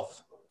investor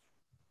yourself.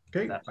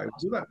 Okay, I will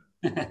do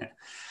that.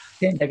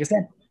 Tim, take us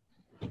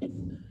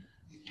in.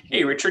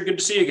 Hey, Richard, good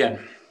to see you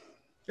again.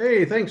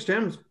 Hey, thanks,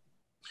 Tim.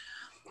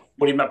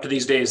 What are you up to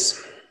these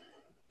days?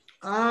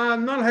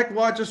 Not a heck of a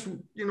lot, just,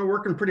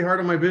 working pretty hard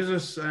on my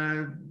business.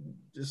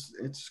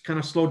 It's kind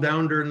of slowed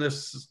down during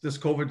this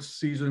COVID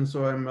season,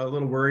 so I'm a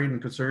little worried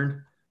and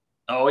concerned.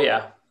 Oh,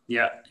 yeah.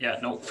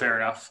 No, fair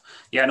enough.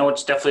 Yeah, no,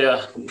 it's definitely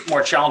a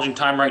more challenging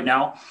time right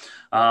now.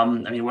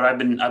 What I've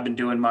been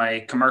doing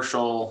my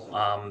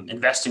commercial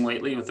investing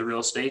lately with the real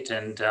estate,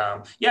 and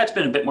it's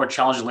been a bit more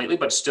challenging lately,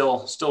 but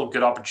still a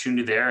good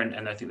opportunity there.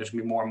 And I think there's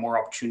gonna be more and more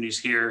opportunities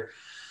here.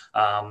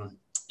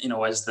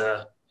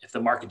 If the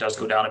market does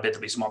go down a bit,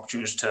 there'll be some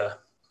opportunities to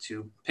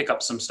pick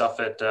up some stuff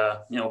at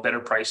better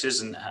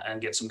prices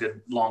and get some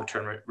good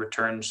long-term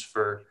returns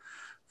for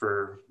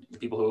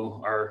people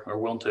who are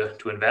willing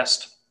to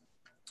invest.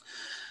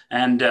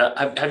 And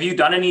have you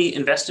done any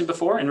investing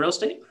before in real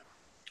estate?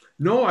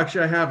 No,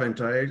 actually, I haven't.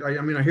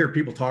 I hear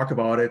people talk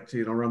about it,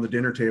 around the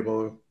dinner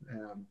table,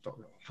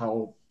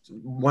 how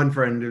one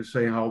friend is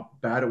saying how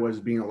bad it was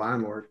being a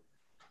landlord.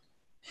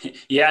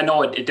 Yeah,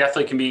 no, it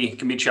definitely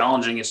can be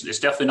challenging. It's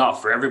definitely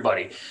not for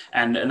everybody.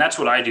 And that's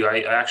what I do.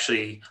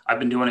 I've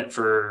been doing it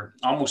for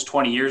almost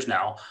 20 years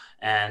now.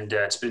 And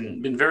it's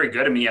been very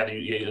good. I mean, yeah,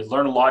 you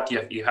learn a lot.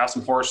 You have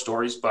some horror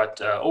stories, but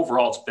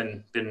overall,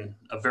 it's been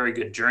a very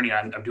good journey.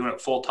 I'm doing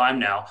it full time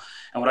now.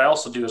 And what I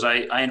also do is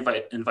I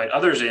invite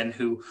others in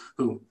who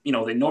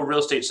they know real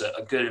estate's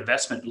a good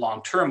investment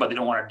long term, but they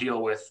don't want to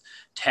deal with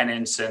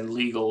tenants and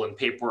legal and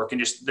paperwork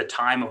and just the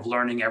time of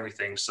learning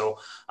everything. So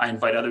I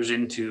invite others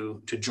in to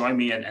join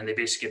me, and they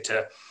basically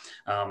get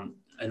to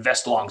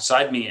invest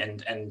alongside me,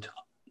 and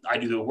I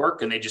do the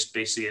work, and they just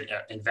basically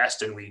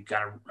invest, and we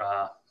kind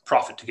of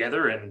profit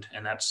together, and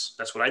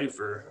that's what I do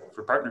for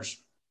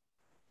partners.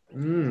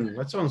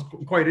 That sounds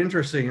quite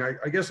interesting.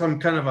 I guess I'm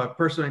kind of a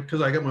person,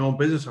 because I got my own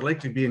business, I like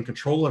to be in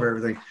control of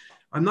everything.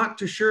 I'm not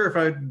too sure if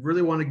I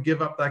really want to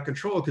give up that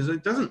control, because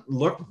it doesn't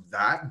look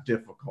that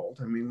difficult.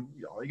 I mean,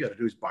 all you got to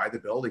do is buy the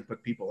building,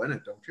 put people in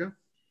it, don't you?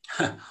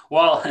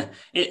 Well,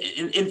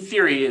 in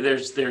theory, it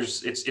is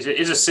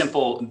a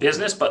simple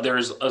business, but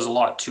there's a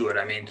lot to it.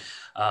 I mean,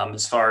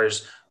 as far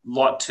as a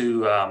lot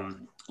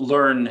to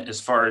learn,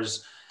 as far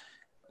as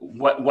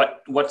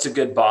what's a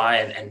good buy,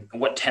 and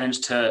what tenants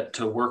to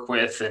work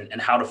with, and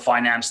how to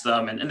finance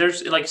them. And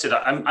there's, like I said,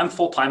 I'm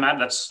full-time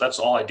at it. That's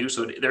all I do.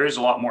 So there is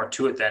a lot more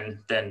to it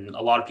than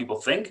a lot of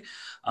people think.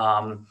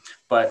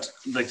 But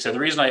like I said, the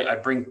reason I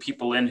bring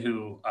people in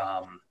who,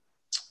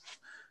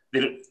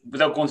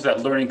 without going through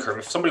that learning curve,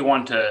 if somebody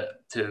wanted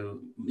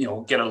to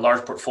get a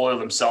large portfolio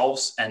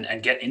themselves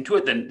and get into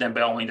it, then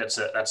by all means,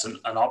 that's an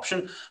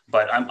option.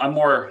 But I'm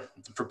more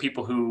for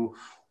people who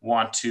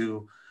want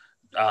to,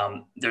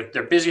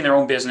 they're busy in their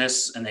own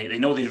business, and they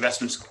know the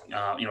investments,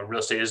 real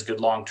estate is good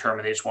long-term,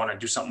 and they just want to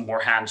do something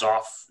more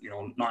hands-off,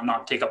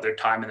 not take up their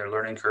time and their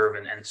learning curve,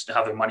 and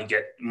have their money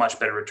get much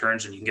better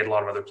returns than you can get a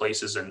lot of other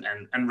places, and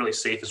really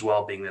safe as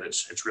well, being that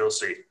it's real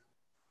estate.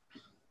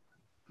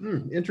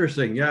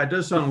 Interesting. Yeah, it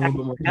does sound a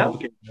little bit more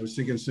complicated. I was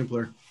thinking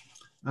simpler.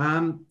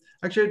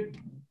 Actually,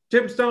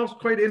 Tim, sounds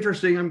quite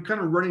interesting. I'm kind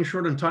of running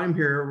short on time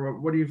here.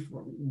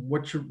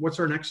 What's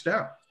our next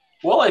step?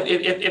 Well,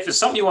 if it's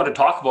something you want to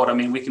talk about, I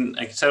mean,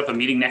 I can set up a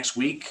meeting next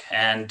week,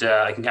 and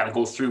I can kind of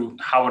go through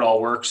how it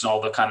all works and all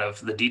the kind of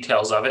the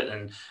details of it,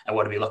 and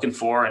what to be looking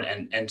for,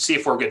 and see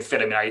if we're a good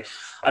fit. I mean,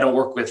 I don't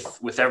work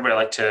with everybody. I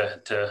like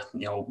to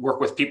work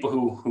with people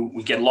who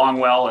we get along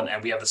well,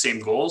 and we have the same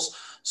goals.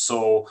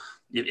 So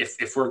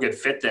if we're a good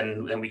fit,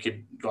 then we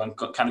could go and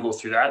kind of go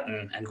through that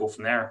and go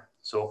from there.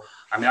 So,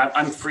 I mean,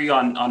 I'm free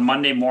on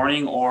Monday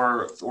morning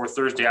or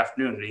Thursday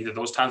afternoon. Do either of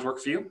those times work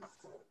for you?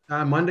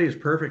 Monday is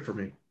perfect for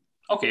me.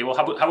 Okay, well,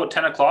 how about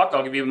 10 o'clock?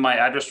 I'll give you my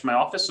address to my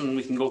office, and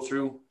we can go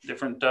through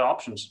different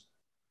options.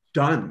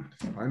 Done.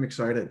 I'm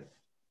excited.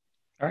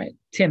 All right,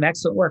 Tim,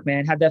 excellent work,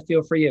 man. How'd that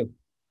feel for you?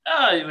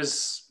 It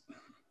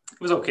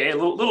was okay. A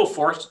little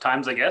forced at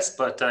times, I guess,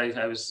 but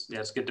I was, yeah,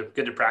 it's good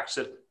to practice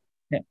it.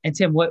 Yeah. And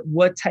Tim,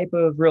 what type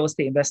of real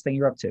estate investing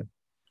you're up to?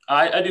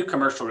 I do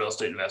commercial real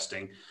estate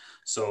investing.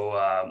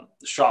 So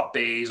shop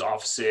bays,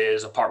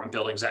 offices, apartment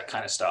buildings, that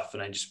kind of stuff.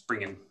 And I just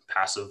bring in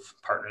passive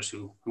partners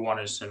who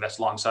want to invest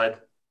alongside.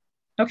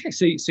 Okay.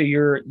 So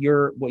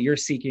you're what you're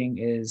seeking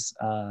is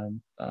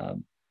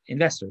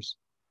investors.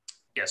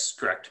 Yes,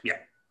 correct. Yeah.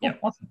 Yeah.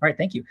 Awesome. All right.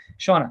 Thank you.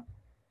 Shauna.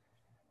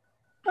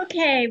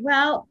 Okay.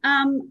 Well,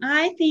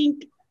 I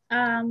think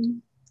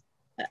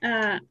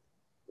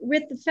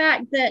with the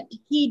fact that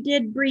he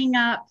did bring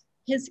up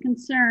his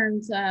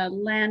concerns,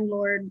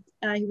 landlord,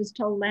 he was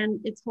told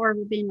it's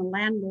horrible being a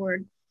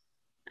landlord.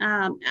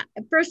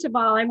 First of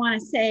all, I want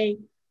to say,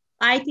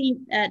 I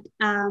think that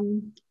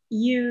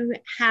you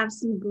have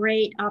some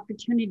great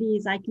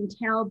opportunities. I can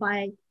tell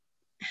by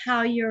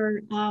how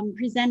you're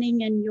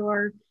presenting and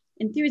your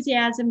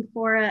enthusiasm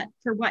for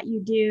what you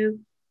do,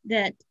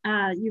 that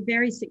you're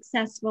very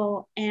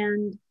successful,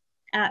 and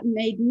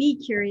made me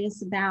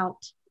curious about,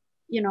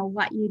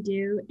 what you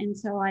do. And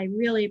so I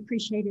really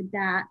appreciated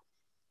that.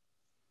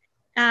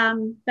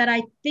 But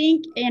I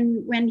think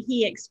when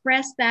he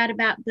expressed that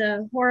about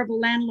the horrible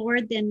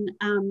landlord, then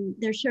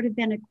there should have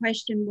been a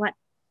question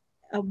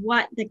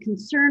what the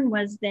concern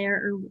was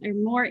there, or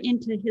more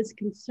into his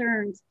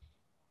concerns.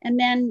 And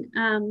then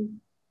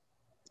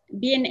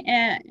being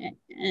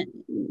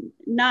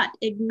not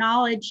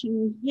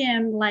acknowledging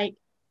him like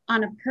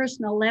on a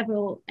personal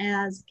level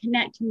as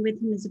connecting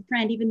with him as a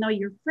friend, even though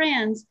you're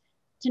friends,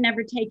 to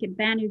never take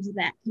advantage of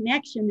that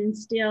connection and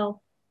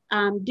still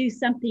do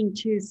something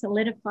to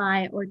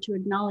solidify or to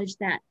acknowledge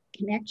that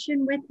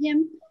connection with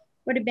him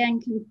would have been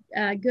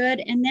good.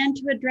 And then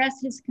to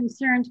address his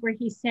concerns where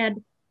he said,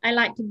 I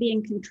like to be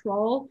in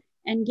control,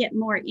 and get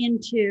more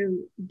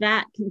into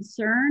that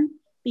concern,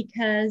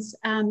 because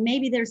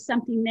maybe there's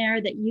something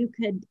there that you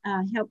could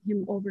help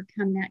him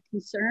overcome that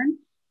concern.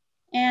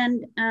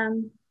 And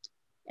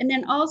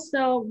then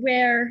also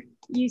where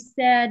you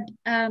said,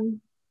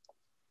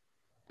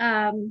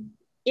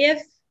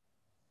 if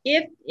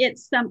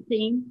it's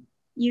something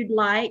you'd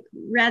like,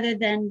 rather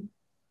than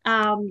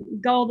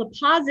go the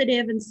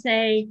positive and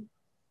say,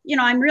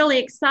 I'm really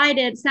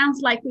excited, sounds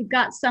like we've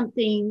got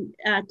something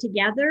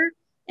together,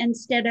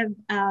 instead of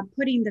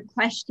putting the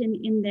question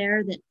in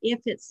there that if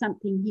it's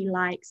something he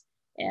likes,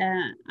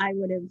 I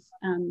would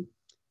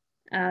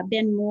have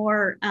been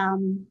more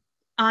on,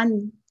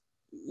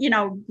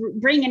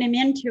 bringing him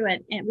into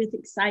it with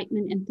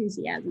excitement,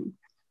 enthusiasm.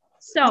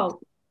 So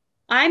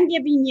I'm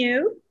giving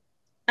you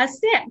a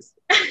 6.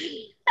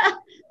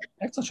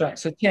 Excellent shot.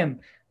 So Tim,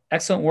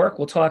 excellent work.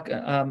 We'll talk.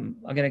 I'm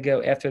going to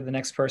go after the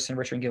next person,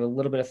 Richard, and give a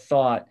little bit of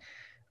thought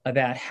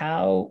about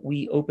how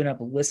we open up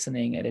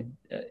listening at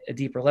a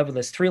deeper level.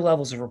 There's 3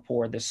 levels of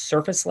rapport. There's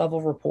surface level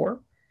rapport.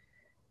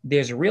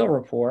 There's real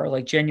rapport,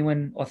 like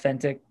genuine,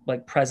 authentic,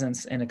 like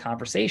presence in a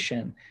conversation.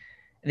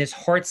 And there's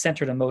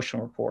heart-centered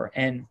emotional rapport.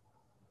 And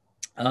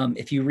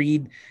if you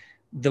read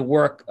the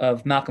work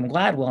of Malcolm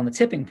Gladwell on The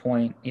Tipping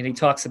Point, he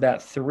talks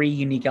about 3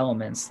 unique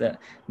elements: that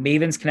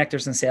mavens,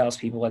 connectors, and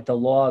salespeople, like the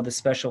law of the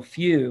special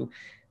few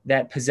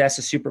that possess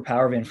a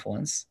superpower of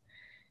influence.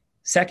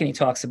 Second, he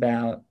talks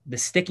about the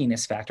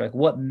stickiness factor, like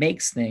what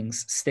makes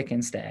things stick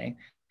and stay.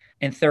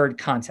 And third,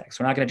 context.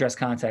 We're not going to address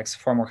context,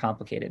 far more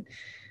complicated.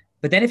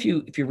 But then if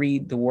you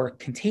read the work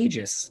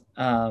Contagious,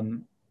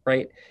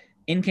 right?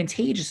 In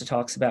Contagious, it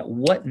talks about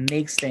what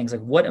makes things,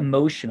 like what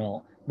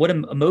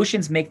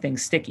emotions make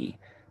things sticky,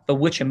 but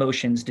which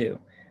emotions do.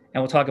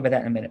 And we'll talk about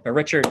that in a minute. But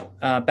Richard,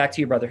 back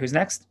to you, brother. Who's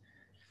next?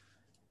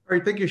 All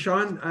right, thank you,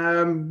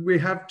 Sean. We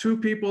have 2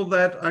 people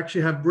that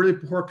actually have really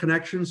poor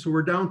connections, so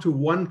we're down to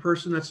 1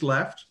 person that's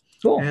left.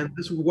 Cool. And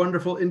this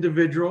wonderful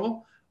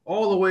individual,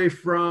 all the way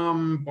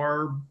from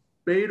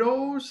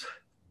Barbados.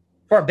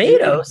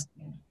 Barbados?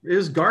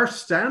 Is Garth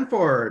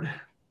Stanford.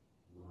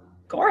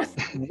 Garth,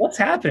 what's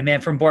happening, man?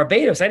 From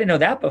Barbados? I didn't know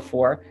that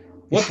before.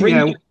 What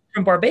brings you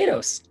from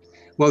Barbados?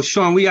 Well,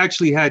 Sean, we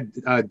actually had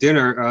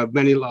dinner a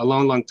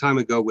long time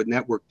ago with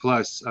Network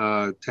Plus,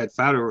 Ted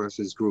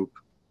Fadderos's group.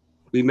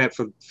 We met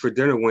for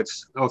dinner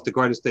once off the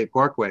Garden State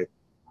Parkway.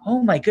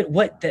 Oh my good!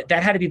 What that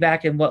had to be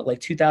back in what, like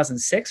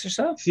 2006 or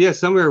so? Yeah,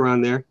 somewhere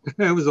around there.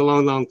 It was a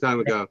long time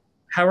ago.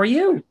 How are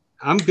you?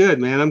 I'm good,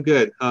 man. I'm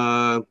good.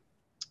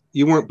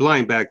 You weren't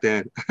blind back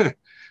then.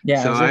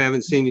 Yeah. So I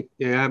haven't seen you.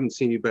 Yeah, I haven't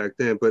seen you back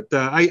then. But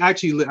I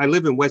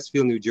live in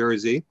Westfield, New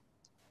Jersey.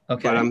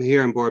 Okay. But I'm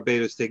here in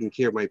Barbados taking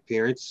care of my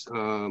parents.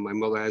 My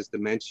mother has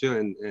dementia,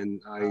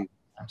 and I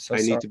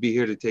need to be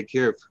here to take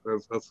care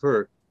of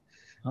her.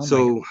 Oh,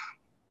 so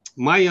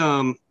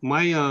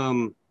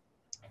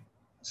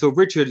so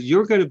Richard,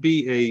 you're going to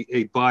be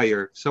a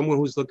buyer, someone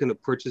who's looking to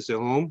purchase a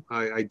home.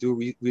 I do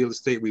real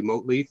estate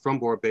remotely from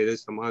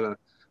Barbados. I'm on a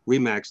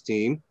RE/MAX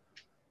team.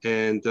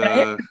 And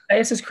I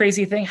ask this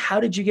crazy thing. How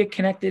did you get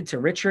connected to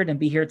Richard and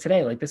be here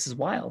today? Like, this is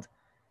wild.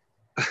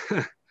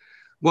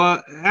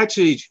 Well,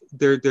 actually,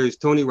 there's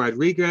Tony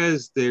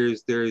Rodriguez.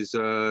 There's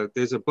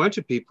a bunch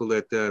of people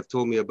that have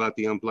told me about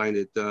the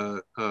Unblinded.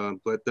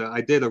 But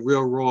I did a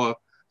real raw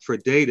for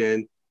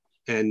Dayton,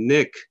 And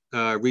Nick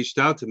reached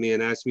out to me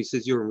and asked me,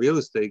 says, you're in real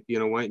estate, you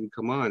know, why don't you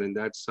come on? And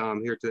that's how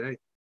I'm here today.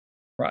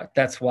 Right.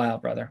 That's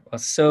wild, brother. Well,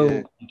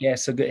 so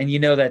so good. And you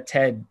know that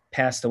Ted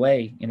passed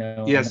away, you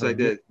know. Yes, I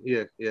did.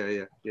 Yeah,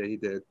 he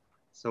did.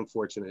 It's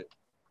unfortunate.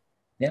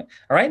 Yeah.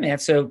 All right, man.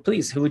 So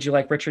please, who would you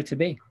like Richard to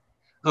be?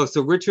 Oh,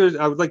 so Richard,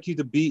 I would like you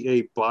to be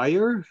a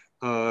buyer,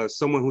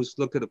 someone who's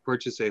looking to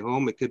purchase a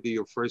home. It could be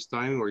your first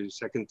time or your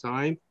second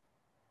time.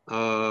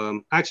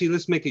 Actually,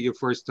 let's make it your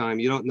first time.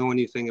 You don't know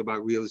anything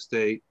about real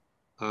estate.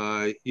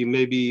 You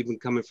may be even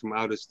coming from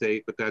out of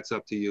state, but that's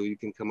up to you. You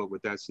can come up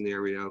with that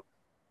scenario.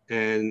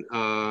 And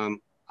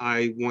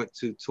I want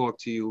to talk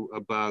to you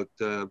about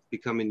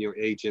becoming your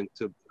agent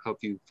to help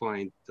you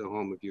find the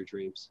home of your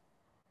dreams.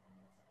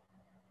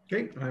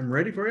 Okay, I'm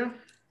ready for you.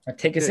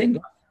 Take us in.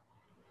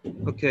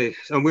 Okay,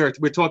 so we're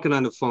talking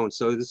on the phone,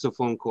 so this is a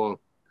phone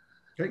call.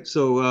 Okay.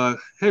 So,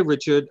 hey,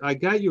 Richard, I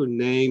got your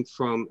name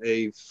from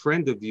a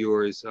friend of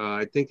yours.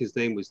 I think his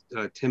name was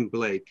Tim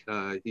Blake.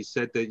 He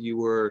said that you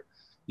were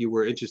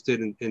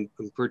interested in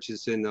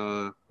purchasing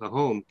a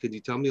home. Could you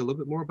tell me a little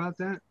bit more about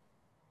that?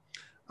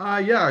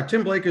 Yeah,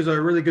 Tim Blake is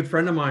a really good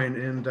friend of mine,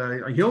 and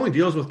he only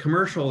deals with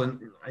commercial.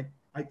 And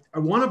I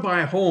want to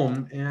buy a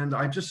home, and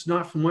I'm just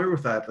not familiar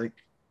with that. Like,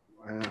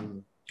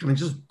 can I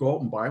just go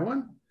out and buy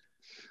one?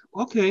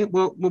 Okay.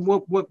 Well,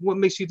 what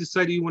makes you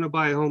decide you want to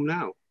buy a home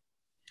now?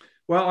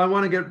 Well, I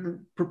want to get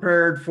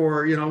prepared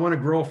for, I want to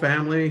grow a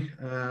family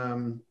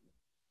and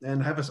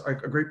have a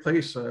great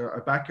place,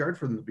 a backyard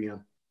for them to be in.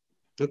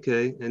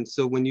 Okay. And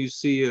so when you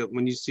say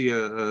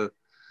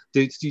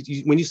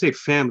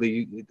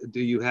family, do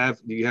you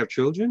have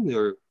children,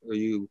 or are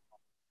you?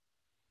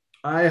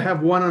 I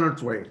have one on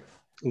its way.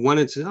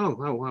 Oh,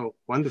 wow,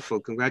 wonderful!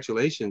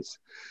 Congratulations.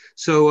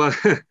 So,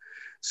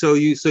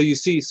 you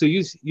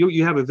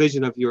have a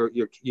vision of your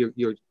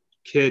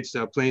kids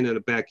playing in a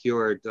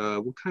backyard.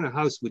 What kind of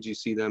house would you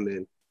see them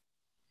in?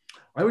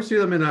 I would see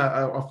them in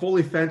a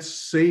fully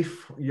fenced,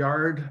 safe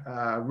yard,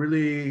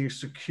 really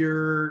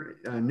secure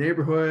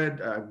neighborhood,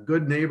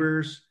 good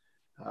neighbors,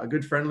 a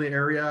good friendly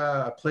area,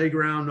 a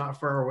playground not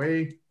far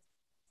away,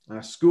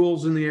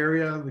 schools in the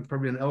area, like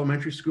probably an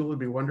elementary school would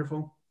be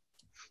wonderful.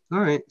 All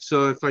right.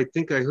 So if I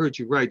think I heard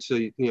you right, so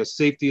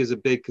safety is a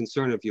big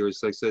concern of yours.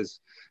 Like says,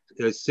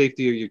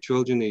 safety of your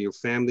children or your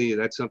family.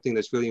 That's something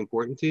that's really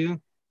important to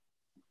you.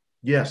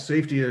 Yes,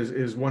 safety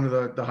is one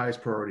of the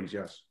highest priorities.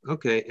 Yes.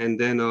 Okay, and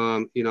then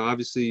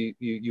obviously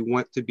you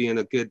want to be in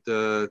a good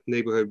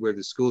neighborhood where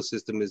the school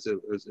system is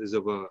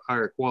of a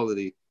higher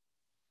quality.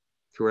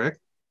 Correct?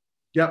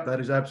 Yep, that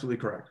is absolutely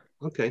correct.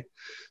 Okay,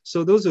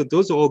 so those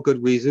are all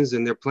good reasons,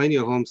 and there are plenty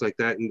of homes like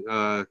that in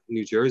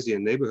New Jersey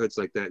and neighborhoods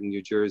like that in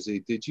New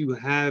Jersey. Did you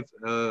have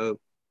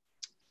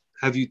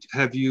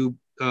you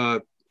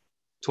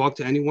talked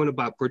to anyone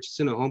about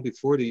purchasing a home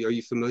before? Are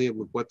you familiar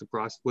with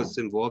what's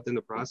involved in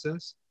the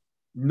process?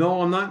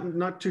 No, I'm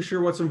not too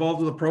sure what's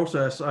involved with the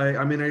process.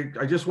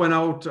 I just went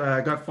out,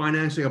 got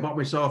financing. I bought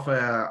myself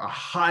a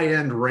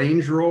high-end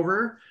Range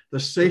Rover, the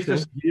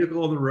safest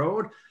vehicle on the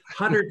road.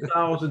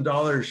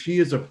 $100,000. She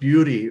is a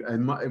beauty,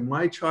 and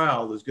my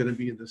child is going to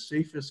be the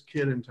safest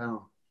kid in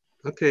town.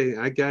 Okay,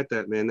 I got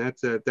that, man.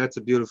 That's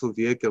a beautiful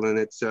vehicle, and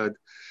it's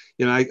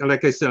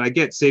like I said, I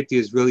get safety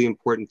is really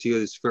important to you.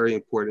 It's very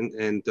important,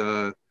 and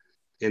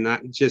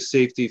not just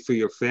safety for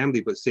your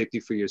family, but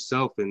safety for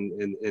yourself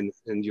and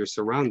your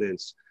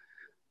surroundings.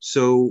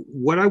 So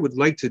what I would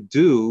like to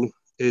do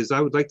is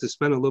I would like to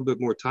spend a little bit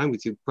more time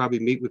with you, probably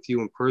meet with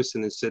you in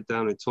person and sit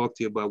down and talk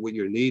to you about what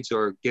your needs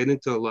are, get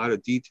into a lot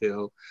of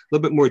detail, a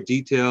little bit more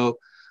detail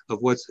of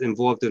what's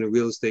involved in a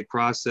real estate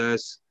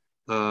process,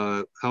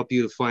 help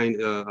you to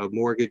find a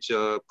mortgage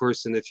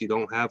person if you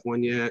don't have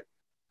one yet,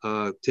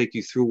 take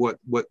you through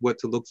what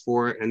to look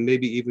for, and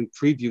maybe even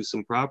preview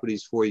some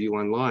properties for you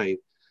online.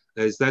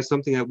 Is that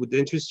something that would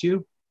interest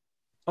you?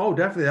 Oh,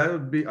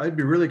 definitely. I'd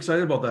be really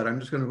excited about that. I'm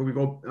just going to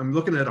go. I'm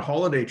looking at a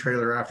holiday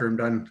trailer after I'm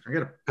done. I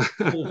got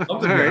to pull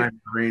something behind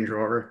the Range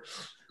Rover.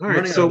 All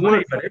right. So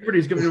but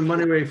everybody's giving them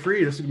money away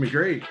free. This is going to be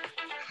great.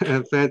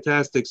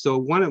 Fantastic. So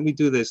why don't we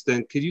do this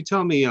then? Could you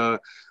tell me, or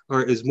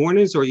is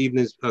mornings or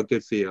evenings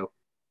good for you?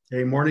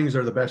 Hey, mornings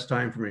are the best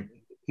time for me.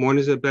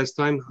 Mornings are the best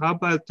time. How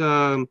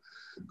about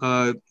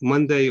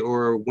Monday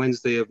or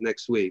Wednesday of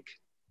next week?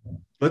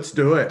 Let's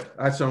do it.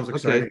 That sounds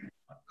exciting.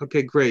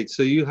 Okay, great.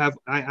 So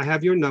I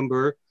have your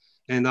number,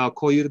 and I'll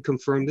call you to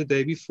confirm the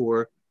day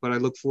before, but I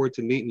look forward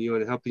to meeting you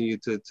and helping you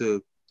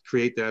to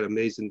create that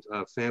amazing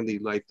family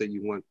life that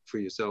you want for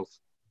yourself.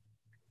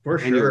 For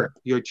sure. And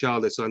your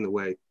child that's on the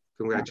way.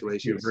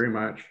 Congratulations. Thank you very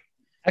much.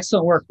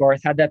 Excellent work,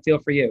 Garth. How'd that feel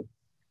for you?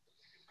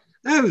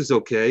 That was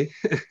okay.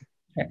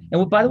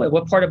 And by the way,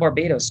 what part of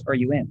Barbados are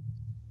you in?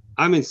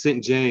 I'm in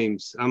St.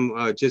 James.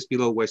 I'm just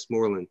below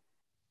Westmoreland.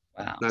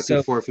 Wow. Not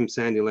too far from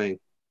Sandy Lane.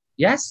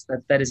 Yes,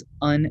 that is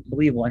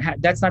unbelievable.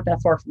 And that's not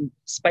that far from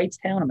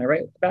Spitestown. Am I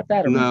right about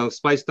that? No,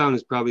 Spitestown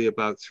is probably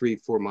about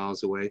 3-4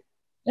 miles away.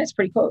 That's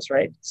pretty close,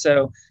 right?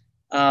 So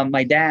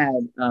my dad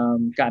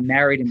got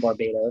married in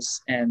Barbados.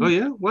 And oh,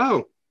 yeah?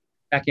 Wow.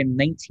 Back in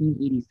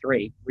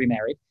 1983,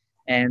 remarried.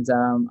 And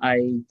I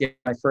did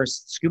my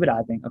first scuba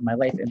diving of my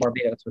life in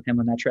Barbados with him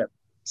on that trip.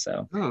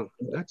 So, oh,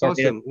 that's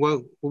Barbados. awesome.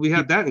 Well, we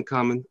have that in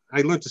common.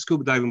 I learned to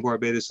scuba dive in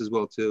Barbados as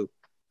well too.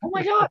 Oh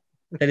my God,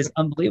 that is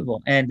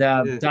unbelievable. And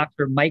Yeah.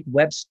 Dr. Mike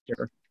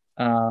Webster,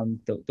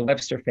 the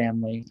Webster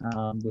family,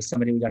 was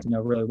somebody we got to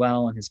know really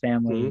well, and his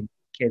family and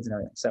kids and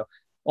everything. So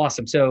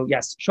awesome. So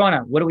yes,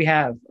 Shauna, what do we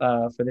have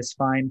for this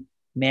fine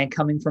man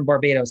coming from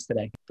Barbados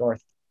today?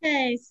 Garth.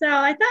 Okay, so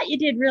I thought you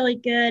did really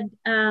good,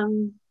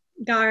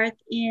 Garth,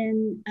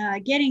 in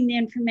getting the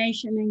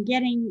information and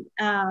getting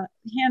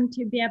him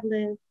to be able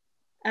to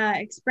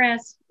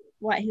express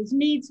what his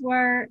needs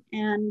were.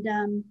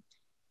 And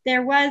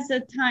there was a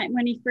time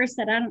when he first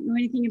said, I don't know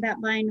anything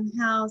about buying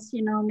a house,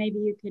 you know, maybe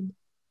you could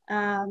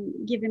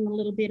give him a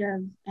little bit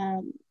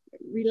of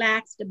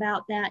relaxed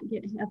about that,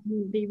 help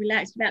him be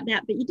relaxed about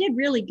that. But you did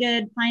really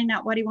good finding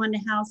out what he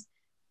wanted a house.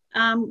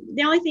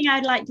 The only thing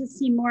I'd like to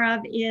see more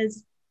of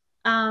is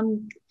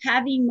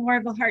having more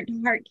of a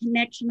heart-to-heart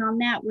connection on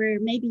that, where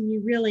maybe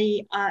you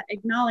really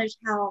acknowledge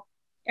how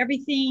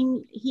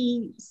everything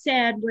he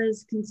said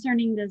was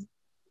concerning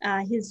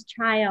his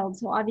child.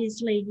 So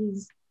obviously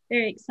he's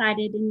very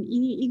excited, and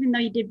even though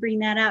you did bring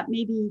that up,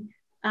 maybe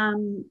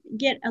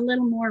get a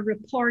little more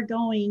rapport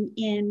going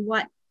in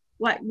what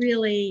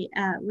really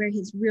where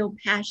his real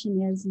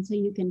passion is, and so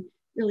you can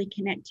really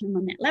connect to him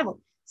on that level.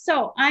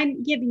 So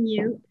I'm giving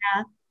you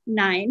a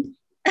 9.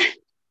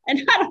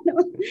 And I don't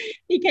know,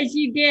 because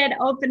you did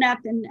open up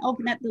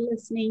the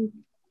listening.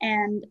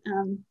 And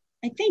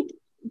I think,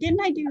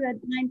 didn't I do a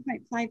 9.5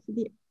 for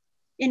the,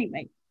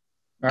 anyway.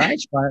 All right,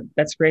 Shauna,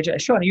 that's great.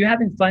 Shauna, are you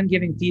having fun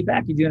giving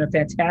feedback? You're doing a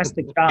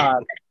fantastic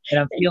job.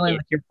 And I'm feeling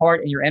like your heart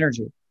and your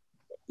energy.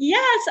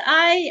 Yes,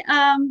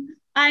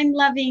 I'm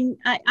loving,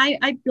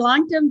 I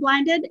belong to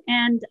Unblinded,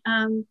 and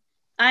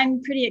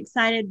I'm pretty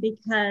excited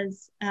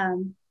because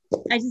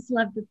I just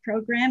love the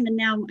program, and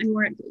now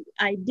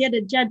I did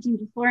a judging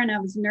before and I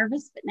was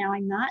nervous, but now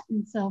I'm not.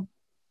 And so,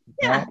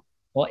 yeah.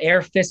 Well,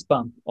 air fist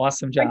bump.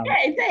 Awesome job.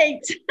 Okay,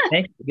 thanks.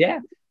 Thank you. Yeah.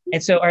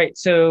 And so, all right.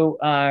 So,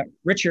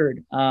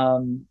 Richard,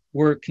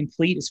 we're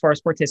complete as far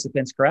as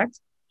participants, correct?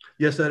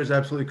 Yes, that is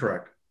absolutely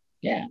correct.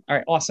 Yeah. All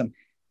right. Awesome.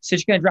 So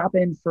just going to drop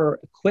in for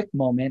a quick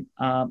moment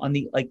on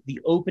the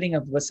opening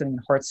of listening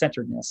and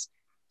heart-centeredness.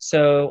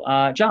 So,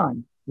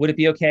 John, would it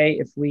be okay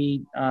if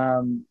we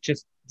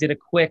just did a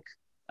quick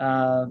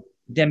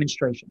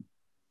demonstration?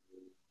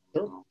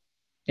 Sure.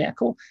 Yeah,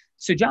 cool.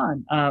 So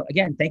John,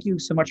 again, thank you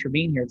so much for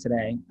being here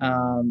today.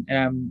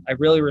 And I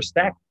really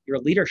respect your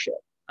leadership,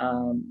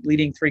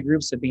 leading 3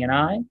 groups of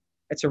BNI.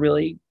 It's a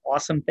really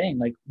awesome thing.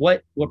 Like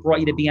what brought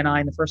you to BNI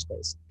in the first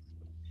place?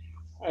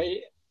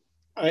 I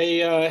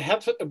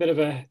have a bit of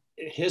a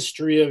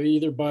history of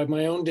either by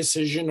my own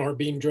decision or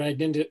being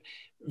dragged into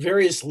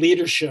various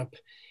leadership.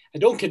 I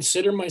don't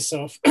consider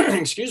myself,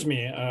 excuse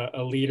me,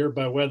 a leader,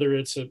 but whether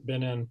it's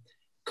been in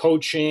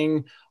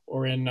coaching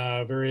or in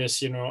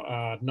various,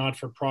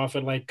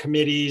 not-for-profit like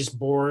committees,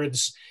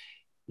 boards,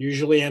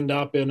 usually end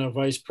up in a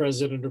vice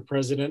president or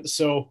president.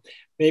 So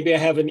maybe I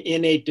have an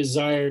innate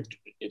desire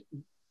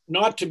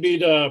not to be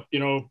the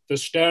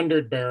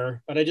standard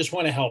bearer, but I just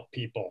want to help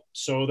people.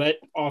 So that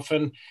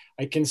often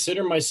I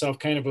consider myself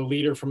kind of a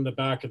leader from the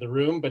back of the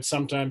room, but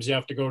sometimes you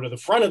have to go to the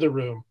front of the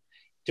room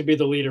to be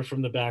the leader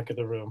from the back of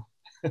the room.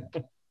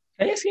 Can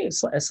I ask you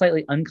a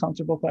slightly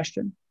uncomfortable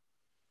question?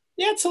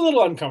 Yeah, it's a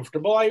little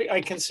uncomfortable.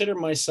 I consider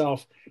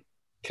myself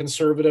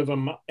conservative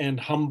and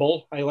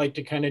humble. I like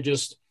to kind of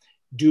just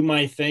do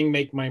my thing,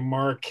 make my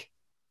mark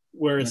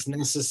where it's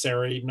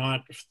necessary,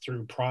 not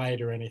through pride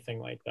or anything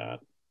like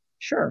that.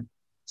 Sure.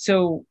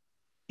 So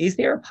is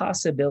there a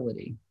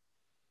possibility,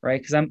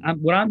 right? Because can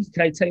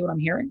I tell you what I'm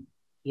hearing?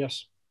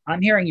 Yes.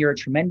 I'm hearing you're a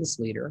tremendous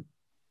leader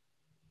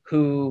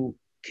who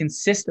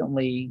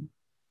consistently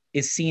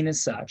is seen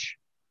as such.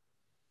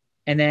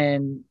 And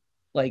then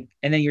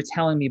you're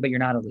telling me, but you're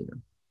not a leader.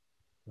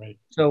 Right.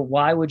 So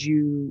why would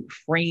you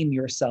frame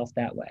yourself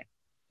that way?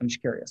 I'm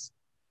just curious.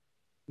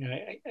 Yeah,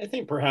 I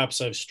think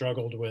perhaps I've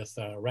struggled with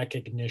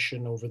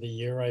recognition over the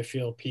year. I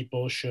feel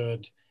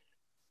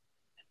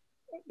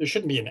there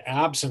shouldn't be an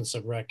absence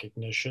of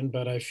recognition,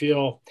 but I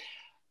feel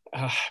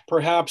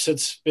perhaps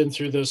it's been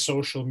through the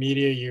social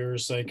media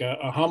years, like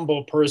a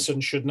humble person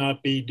should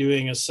not be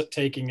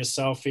taking a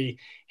selfie.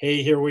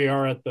 Hey, here we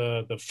are at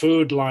the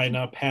food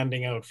lineup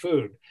handing out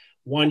food.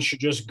 One should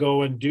just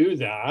go and do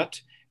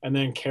that and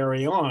then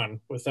carry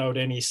on without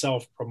any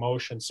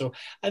self-promotion. So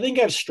I think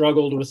I've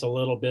struggled with a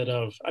little bit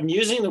of, I'm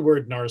using the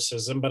word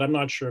narcissism, but I'm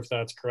not sure if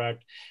that's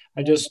correct.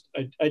 I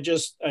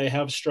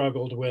have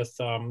struggled with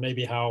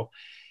maybe how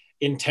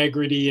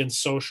integrity and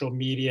social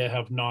media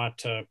have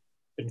not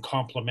been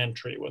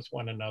complementary with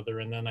one another.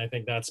 And then I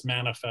think that's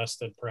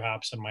manifested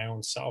perhaps in my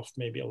own self,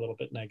 maybe a little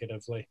bit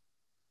negatively.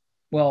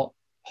 Well,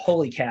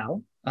 holy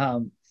cow.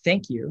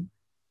 Thank you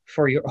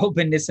for your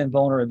openness and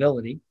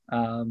vulnerability,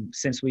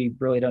 since we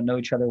really don't know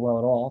each other well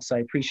at all. So I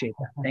appreciate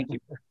that. Thank you.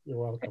 You're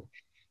welcome.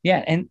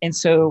 Yeah. And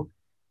so,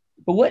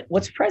 but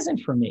what's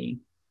present for me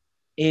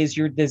is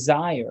your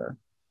desire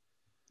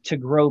to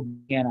grow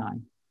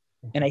BNI.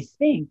 And I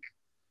think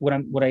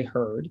what I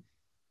heard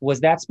was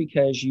that's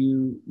because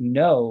you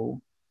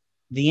know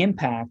the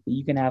impact that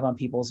you can have on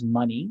people's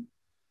money,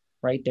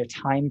 right? Their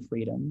time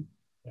freedom,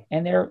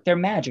 and their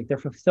magic, their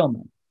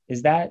fulfillment.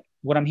 Is that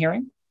what I'm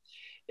hearing?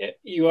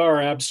 You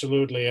are,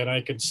 absolutely. And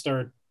I could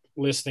start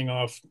listing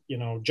off,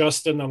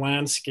 Justin the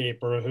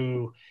landscaper,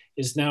 who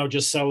is now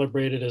just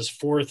celebrated his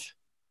fourth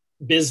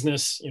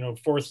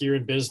year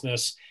in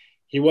business.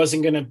 He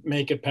wasn't going to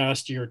make it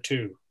past year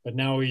 2, but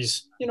now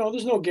he's,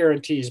 there's no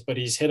guarantees, but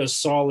he's hit a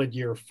solid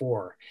year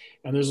 4.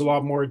 And there's a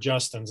lot more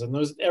Justins, and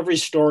every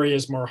story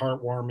is more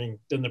heartwarming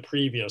than the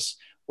previous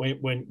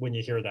when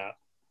you hear that.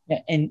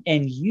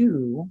 And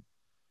you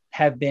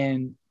have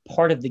been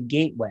part of the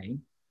gateway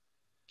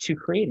to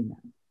creating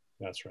that.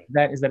 That's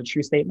right. Is that a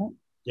true statement?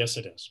 Yes,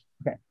 it is.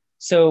 Okay.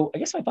 So I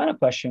guess my final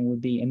question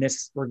would be in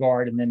this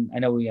regard, and then I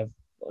know we have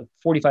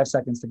 45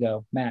 seconds to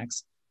go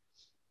max,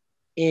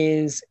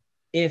 is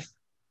if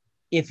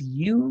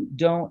you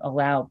don't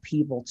allow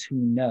people to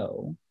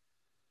know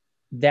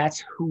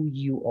that's who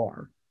you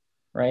are,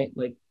 right?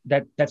 Like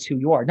that's who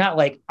you are. Not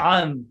like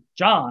I'm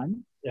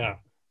John. Yeah.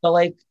 But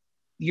like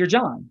you're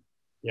John.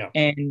 Yeah.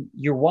 And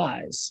you're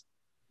wise.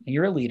 And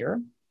you're a leader.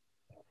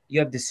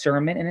 You have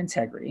discernment and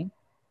integrity.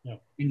 Yeah.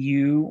 And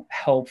you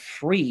help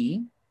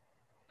free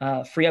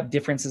up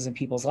differences in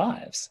people's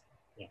lives.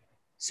 Yeah.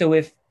 So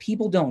if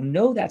people don't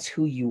know that's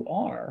who you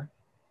are,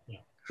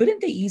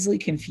 couldn't they easily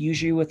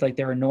confuse you with like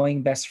their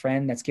annoying best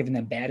friend that's giving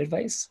them bad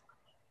advice?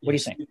 What do you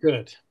think? They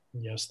could.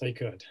 Yes, they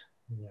could.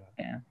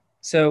 Yeah.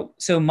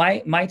 So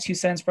my 2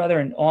 cents, brother,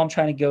 and all I'm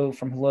trying to go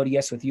from hello to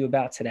yes with you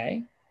about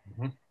today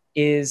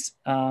is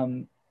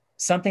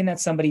something that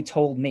somebody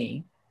told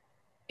me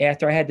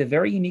after I had the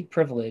very unique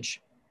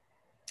privilege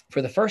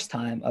for the first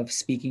time of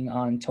speaking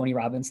on Tony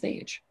Robbins'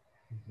 stage.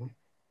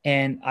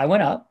 And I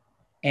went up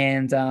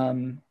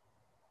and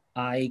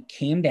I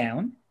came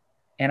down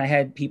and I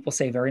had people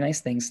say very nice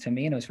things to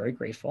me, and I was very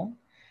grateful,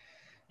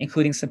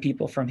 including some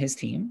people from his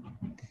team.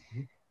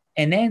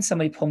 And then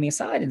somebody pulled me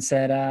aside and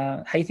said,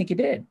 how do you think you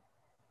did?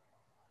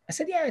 I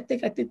said, yeah, I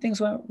think things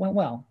went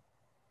well.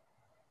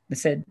 They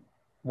said,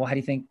 well, how do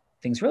you think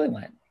things really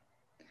went?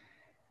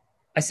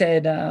 I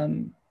said,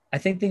 I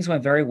think things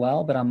went very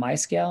well, but on my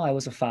scale, I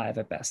was a 5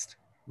 at best.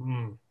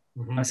 On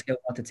a scale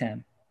of 1 to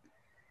 10.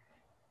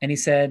 And he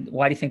said,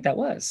 why do you think that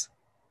was?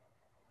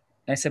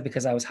 And I said,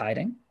 because I was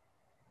hiding.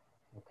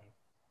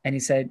 And he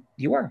said,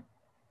 you were.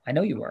 I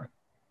know you were.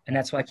 And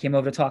that's why I came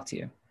over to talk to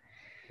you.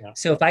 Yeah.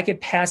 So if I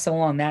could pass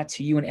along that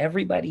to you and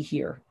everybody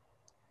here,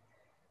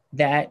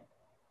 that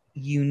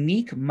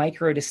unique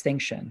micro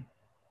distinction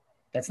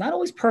that's not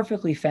always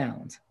perfectly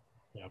found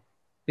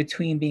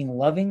between being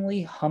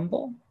lovingly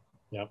humble,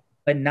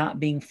 but not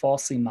being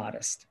falsely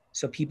modest.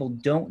 So people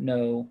don't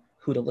know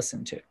who to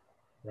listen to.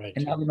 Right.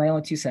 And that was my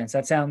only 2 cents.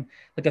 That sounds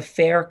like a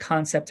fair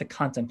concept to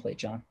contemplate,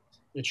 John.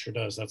 It sure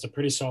does. That's a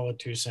pretty solid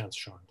 2 cents,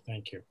 Sean.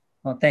 Thank you.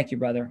 Well, thank you,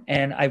 brother.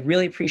 And I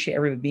really appreciate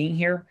everybody being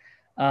here.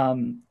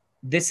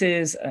 This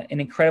is an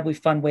incredibly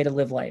fun way to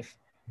live life,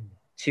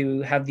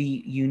 to have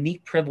the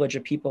unique privilege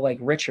of people like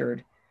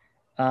Richard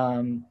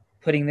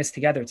putting this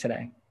together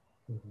today.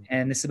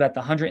 And this is about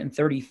the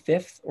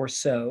 135th or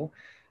so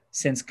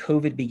since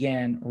COVID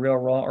began, Real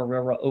Raw or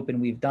Real Raw Open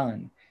we've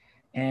done.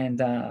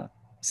 And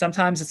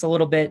sometimes it's a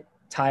little bit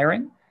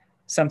tiring.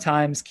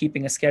 Sometimes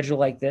keeping a schedule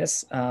like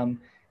this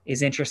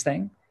is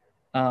interesting.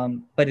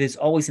 But it is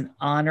always an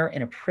honor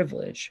and a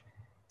privilege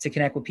to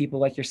connect with people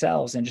like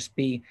yourselves and just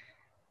be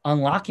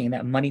unlocking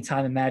that money,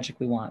 time, and magic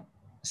we want.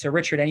 So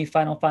Richard, any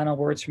final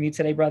words from you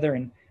today, brother?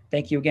 And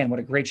thank you again. What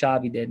a great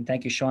job you did. And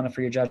thank you, Shauna,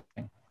 for your judging.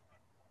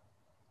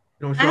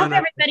 I hope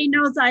everybody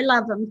knows I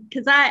love them,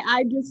 because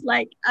I just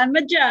I'm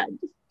a judge,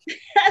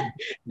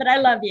 but I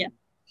love you.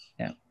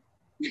 Yeah.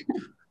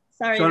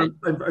 Sorry. Sean,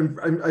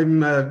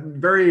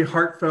 I'm very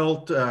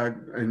heartfelt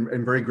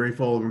and very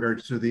grateful in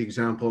regards to the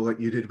example that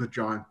you did with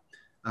John.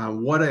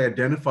 What I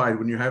identified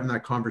when you're having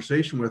that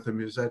conversation with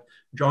him is that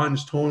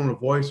John's tone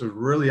of voice was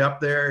really up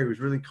there. He was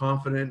really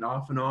confident,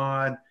 off and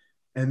on.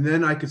 And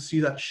then I could see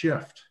that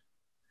shift,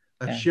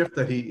 shift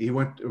that he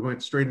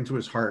went straight into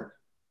his heart.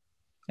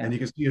 Yeah. And you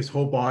could see his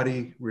whole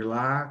body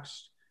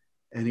relaxed,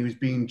 and he was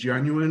being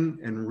genuine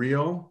and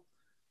real.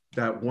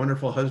 That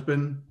wonderful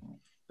husband,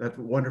 that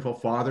wonderful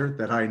father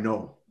that I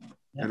know.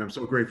 Yeah. And I'm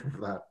so grateful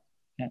for that.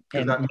 Yeah.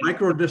 And that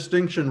micro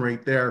distinction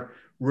right there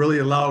really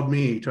allowed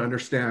me to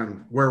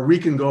understand where we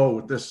can go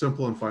with this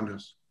simple and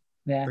funness.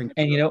 Yeah. And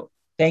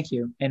thank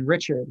you. And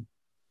Richard,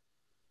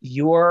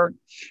 your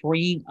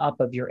freeing up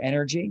of your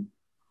energy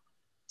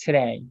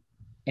today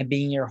and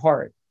being in your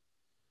heart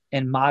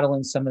and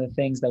modeling some of the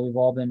things that we've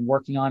all been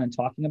working on and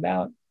talking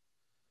about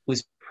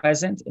was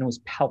present and was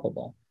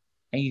palpable.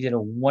 And you did a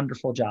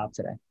wonderful job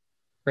today.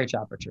 Great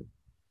job, Richard.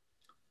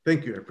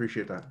 Thank you. I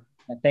appreciate that.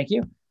 Thank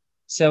you.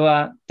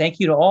 So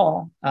thank you to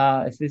all.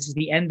 If this is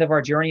the end of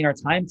our journey and our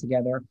time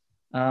together,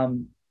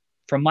 from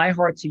my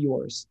heart to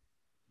yours,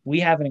 we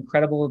have an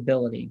incredible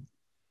ability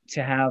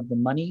to have the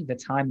money, the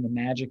time, and the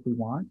magic we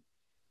want.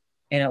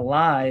 And it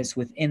lies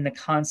within the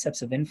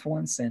concepts of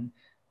influence and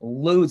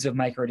loads of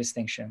micro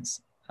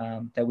distinctions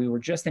that we were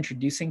just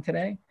introducing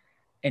today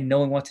and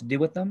knowing what to do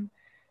with them.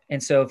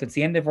 And so if it's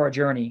the end of our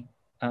journey,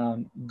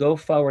 go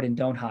forward and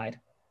don't hide,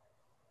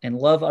 and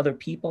love other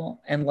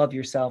people and love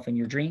yourself and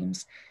your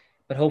dreams.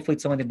 But hopefully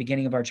it's only the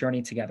beginning of our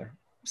journey together.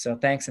 So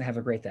thanks and have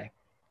a great day.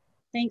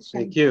 Thanks,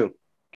 Sean. Thank you.